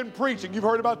as I've been preaching, you've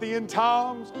heard about the end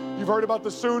times. You've heard about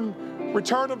the soon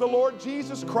return of the Lord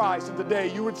Jesus Christ. And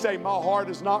today you would say, my heart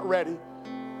is not ready.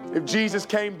 If Jesus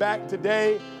came back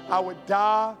today, I would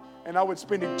die and I would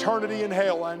spend eternity in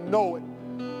hell. I know it.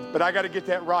 But I got to get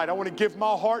that right. I want to give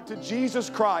my heart to Jesus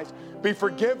Christ, be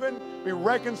forgiven, be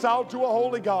reconciled to a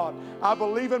holy God. I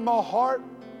believe in my heart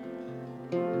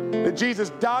that Jesus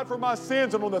died for my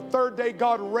sins, and on the third day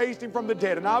God raised him from the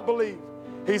dead. And I believe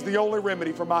he's the only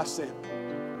remedy for my sin.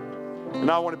 and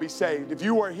I want to be saved. If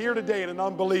you are here today and an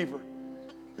unbeliever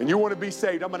and you want to be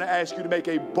saved, I'm going to ask you to make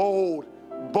a bold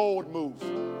move.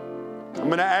 I'm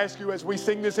going to ask you as we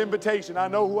sing this invitation, I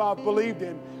know who I've believed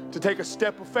in, to take a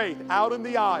step of faith out in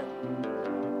the aisle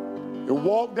and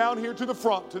walk down here to the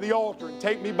front, to the altar, and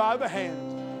take me by the hand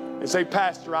and say,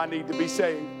 Pastor, I need to be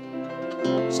saved.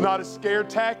 It's not a scare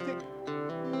tactic.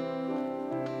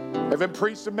 I haven't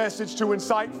preached a message to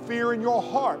incite fear in your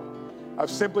heart. I've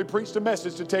simply preached a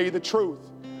message to tell you the truth.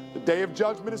 The day of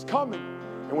judgment is coming,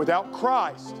 and without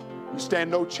Christ, you stand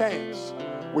no chance.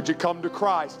 Would you come to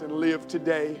Christ and live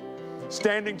today?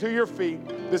 Standing to your feet,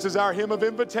 this is our hymn of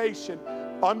invitation.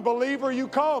 Unbeliever, you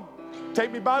come.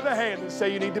 Take me by the hand and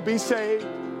say you need to be saved.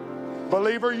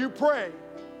 Believer, you pray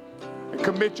and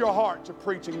commit your heart to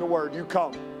preaching the word. You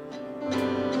come.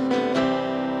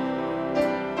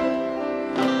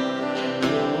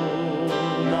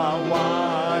 Now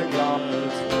why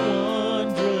God's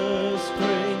wondrous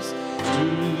grace to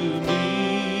me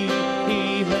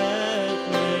He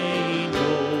hath made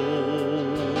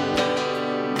known,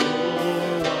 nor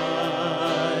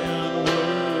why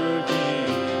unworthy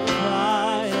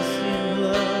Christ in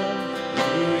love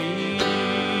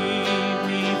redeemed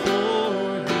me for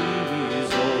His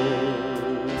own,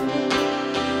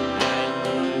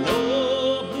 and the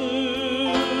Lord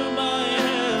whom I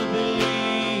have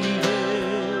believed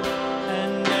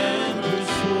and am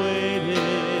persuaded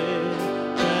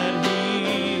that He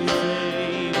is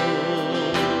able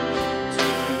to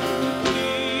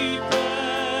keep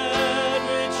that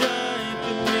which I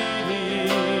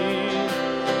committed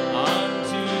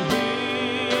unto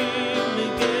Him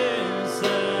against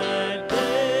that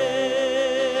day.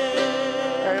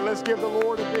 Hey, let's give the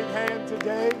Lord a big hand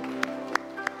today.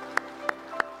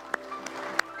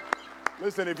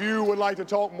 Listen, if you would like to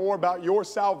talk more about your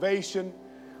salvation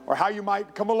or how you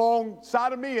might come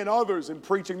alongside of me and others in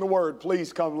preaching the word,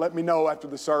 please come let me know after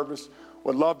the service.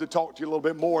 Would love to talk to you a little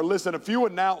bit more. Listen, a few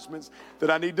announcements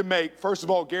that I need to make. First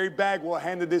of all, Gary Bagwell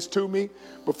handed this to me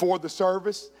before the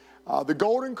service. The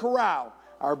Golden Corral,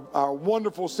 our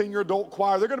wonderful senior adult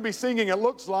choir, they're going to be singing, it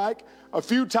looks like, a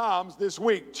few times this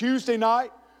week. Tuesday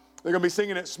night, they're going to be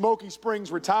singing at Smoky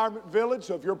Springs Retirement Village.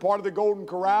 So if you're part of the Golden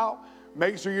Corral,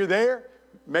 make sure you're there.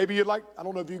 Maybe you'd like, I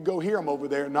don't know if you can go hear them over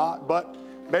there or not, but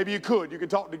maybe you could. You can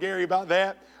talk to Gary about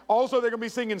that. Also, they're going to be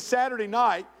singing Saturday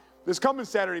night, this coming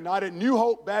Saturday night at New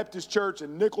Hope Baptist Church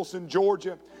in Nicholson,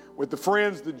 Georgia, with the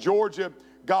Friends, the Georgia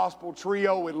Gospel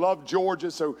Trio. We love Georgia,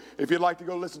 so if you'd like to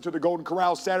go listen to the Golden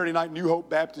Corral Saturday night, New Hope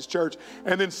Baptist Church.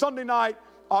 And then Sunday night,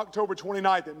 October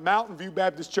 29th at Mountain View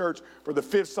Baptist Church for the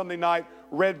 5th Sunday night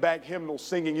Redback hymnal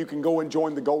singing. You can go and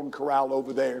join the Golden Corral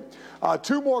over there.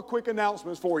 Two more quick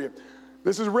announcements for you.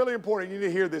 This is really important. You need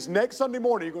to hear this. Next Sunday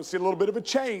morning, you're going to see a little bit of a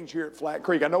change here at Flat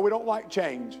Creek. I know we don't like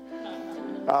change.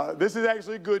 This is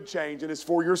actually a good change, and it's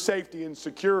for your safety and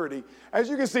security. As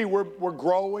you can see, we're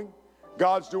growing.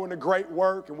 God's doing a great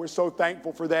work, and we're so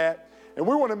thankful for that. And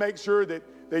we want to make sure that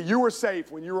you are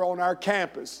safe when you're on our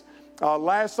campus.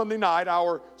 Last Sunday night,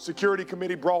 our security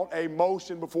committee brought a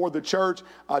motion before the church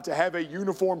to have a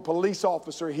uniformed police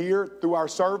officer here through our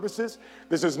services.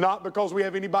 This is not because we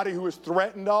have anybody who has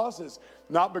threatened us. It's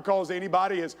not because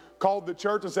anybody has called the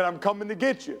church and said, I'm coming to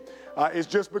get you. It's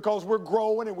just because we're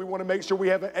growing and we want to make sure we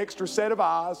have an extra set of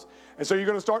eyes. And so you're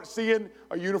going to start seeing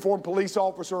a uniformed police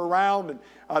officer around,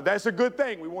 and that's a good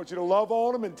thing. We want you to love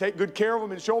on them and take good care of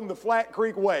them and show them the Flat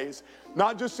Creek ways.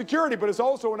 Not just security, but it's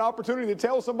also an opportunity to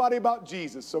tell somebody about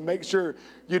Jesus. So make sure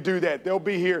you do that. They'll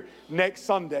be here next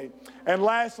Sunday. And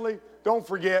lastly, don't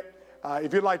forget,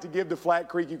 if you'd like to give to Flat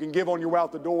Creek, you can give on your way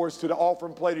out the doors to the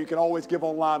offering plate, or you can always give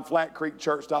online,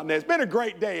 flatcreekchurch.net. It's been a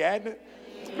great day, hasn't it?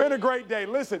 It's been a great day.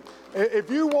 Listen, if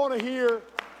you want to hear,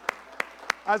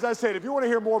 as I said, if you want to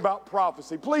hear more about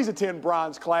prophecy, please attend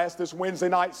Brian's class this Wednesday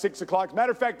night, 6 o'clock. As a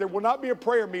matter of fact, there will not be a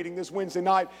prayer meeting this Wednesday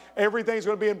night. Everything's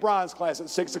going to be in Brian's class at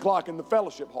 6 o'clock in the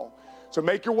fellowship hall. So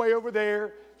make your way over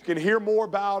there. You can hear more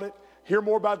about it, hear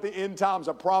more about the end times.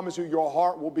 I promise you, your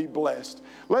heart will be blessed.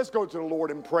 Let's go to the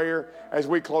Lord in prayer as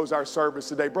we close our service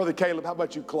today. Brother Caleb, how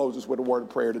about you close us with a word of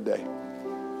prayer today?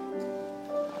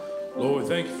 Lord,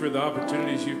 thank you for the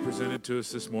opportunities you've presented to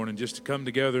us this morning just to come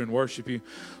together and worship you.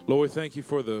 Lord, thank you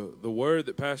for the word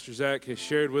that Pastor Zach has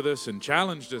shared with us and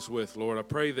challenged us with. Lord, I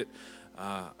pray that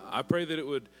it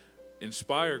would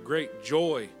inspire great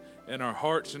joy in our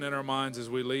hearts and in our minds as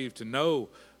we leave to know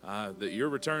that your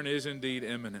return is indeed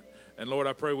imminent. And Lord,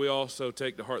 I pray we also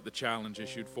take to heart the challenge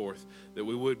issued forth, that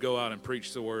we would go out and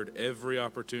preach the word every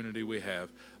opportunity we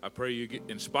have. I pray you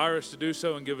inspire us to do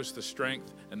so and give us the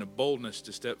strength and the boldness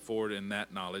to step forward in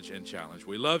that knowledge and challenge.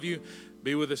 We love you.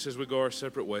 Be with us as we go our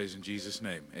separate ways. In Jesus'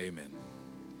 name, amen.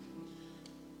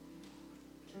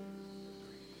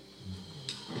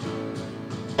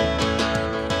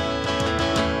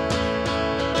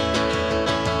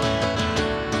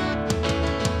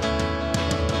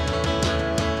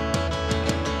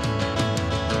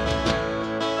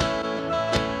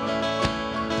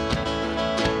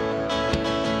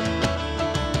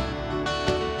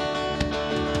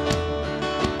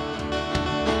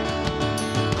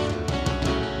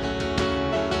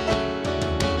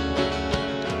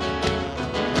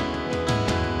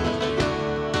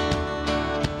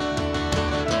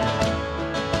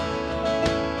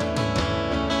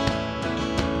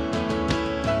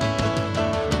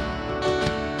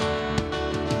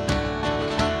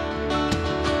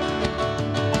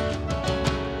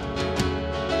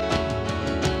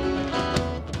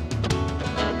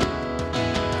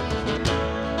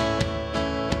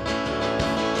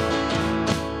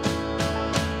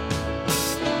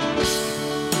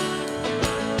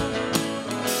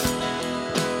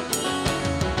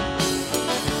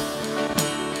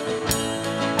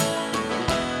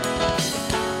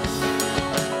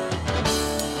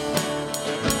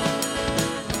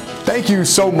 Thank you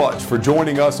so much for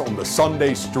joining us on the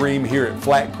Sunday stream here at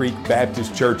Flat Creek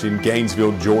Baptist Church in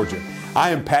Gainesville, Georgia. I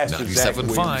am Pastor Zach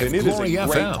Williams, 97.5 and it is a Glory great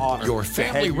FM, honor your to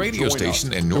family have you radio join us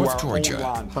station in through North our Georgia.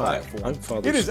 online Hi, platform. I'm Father It is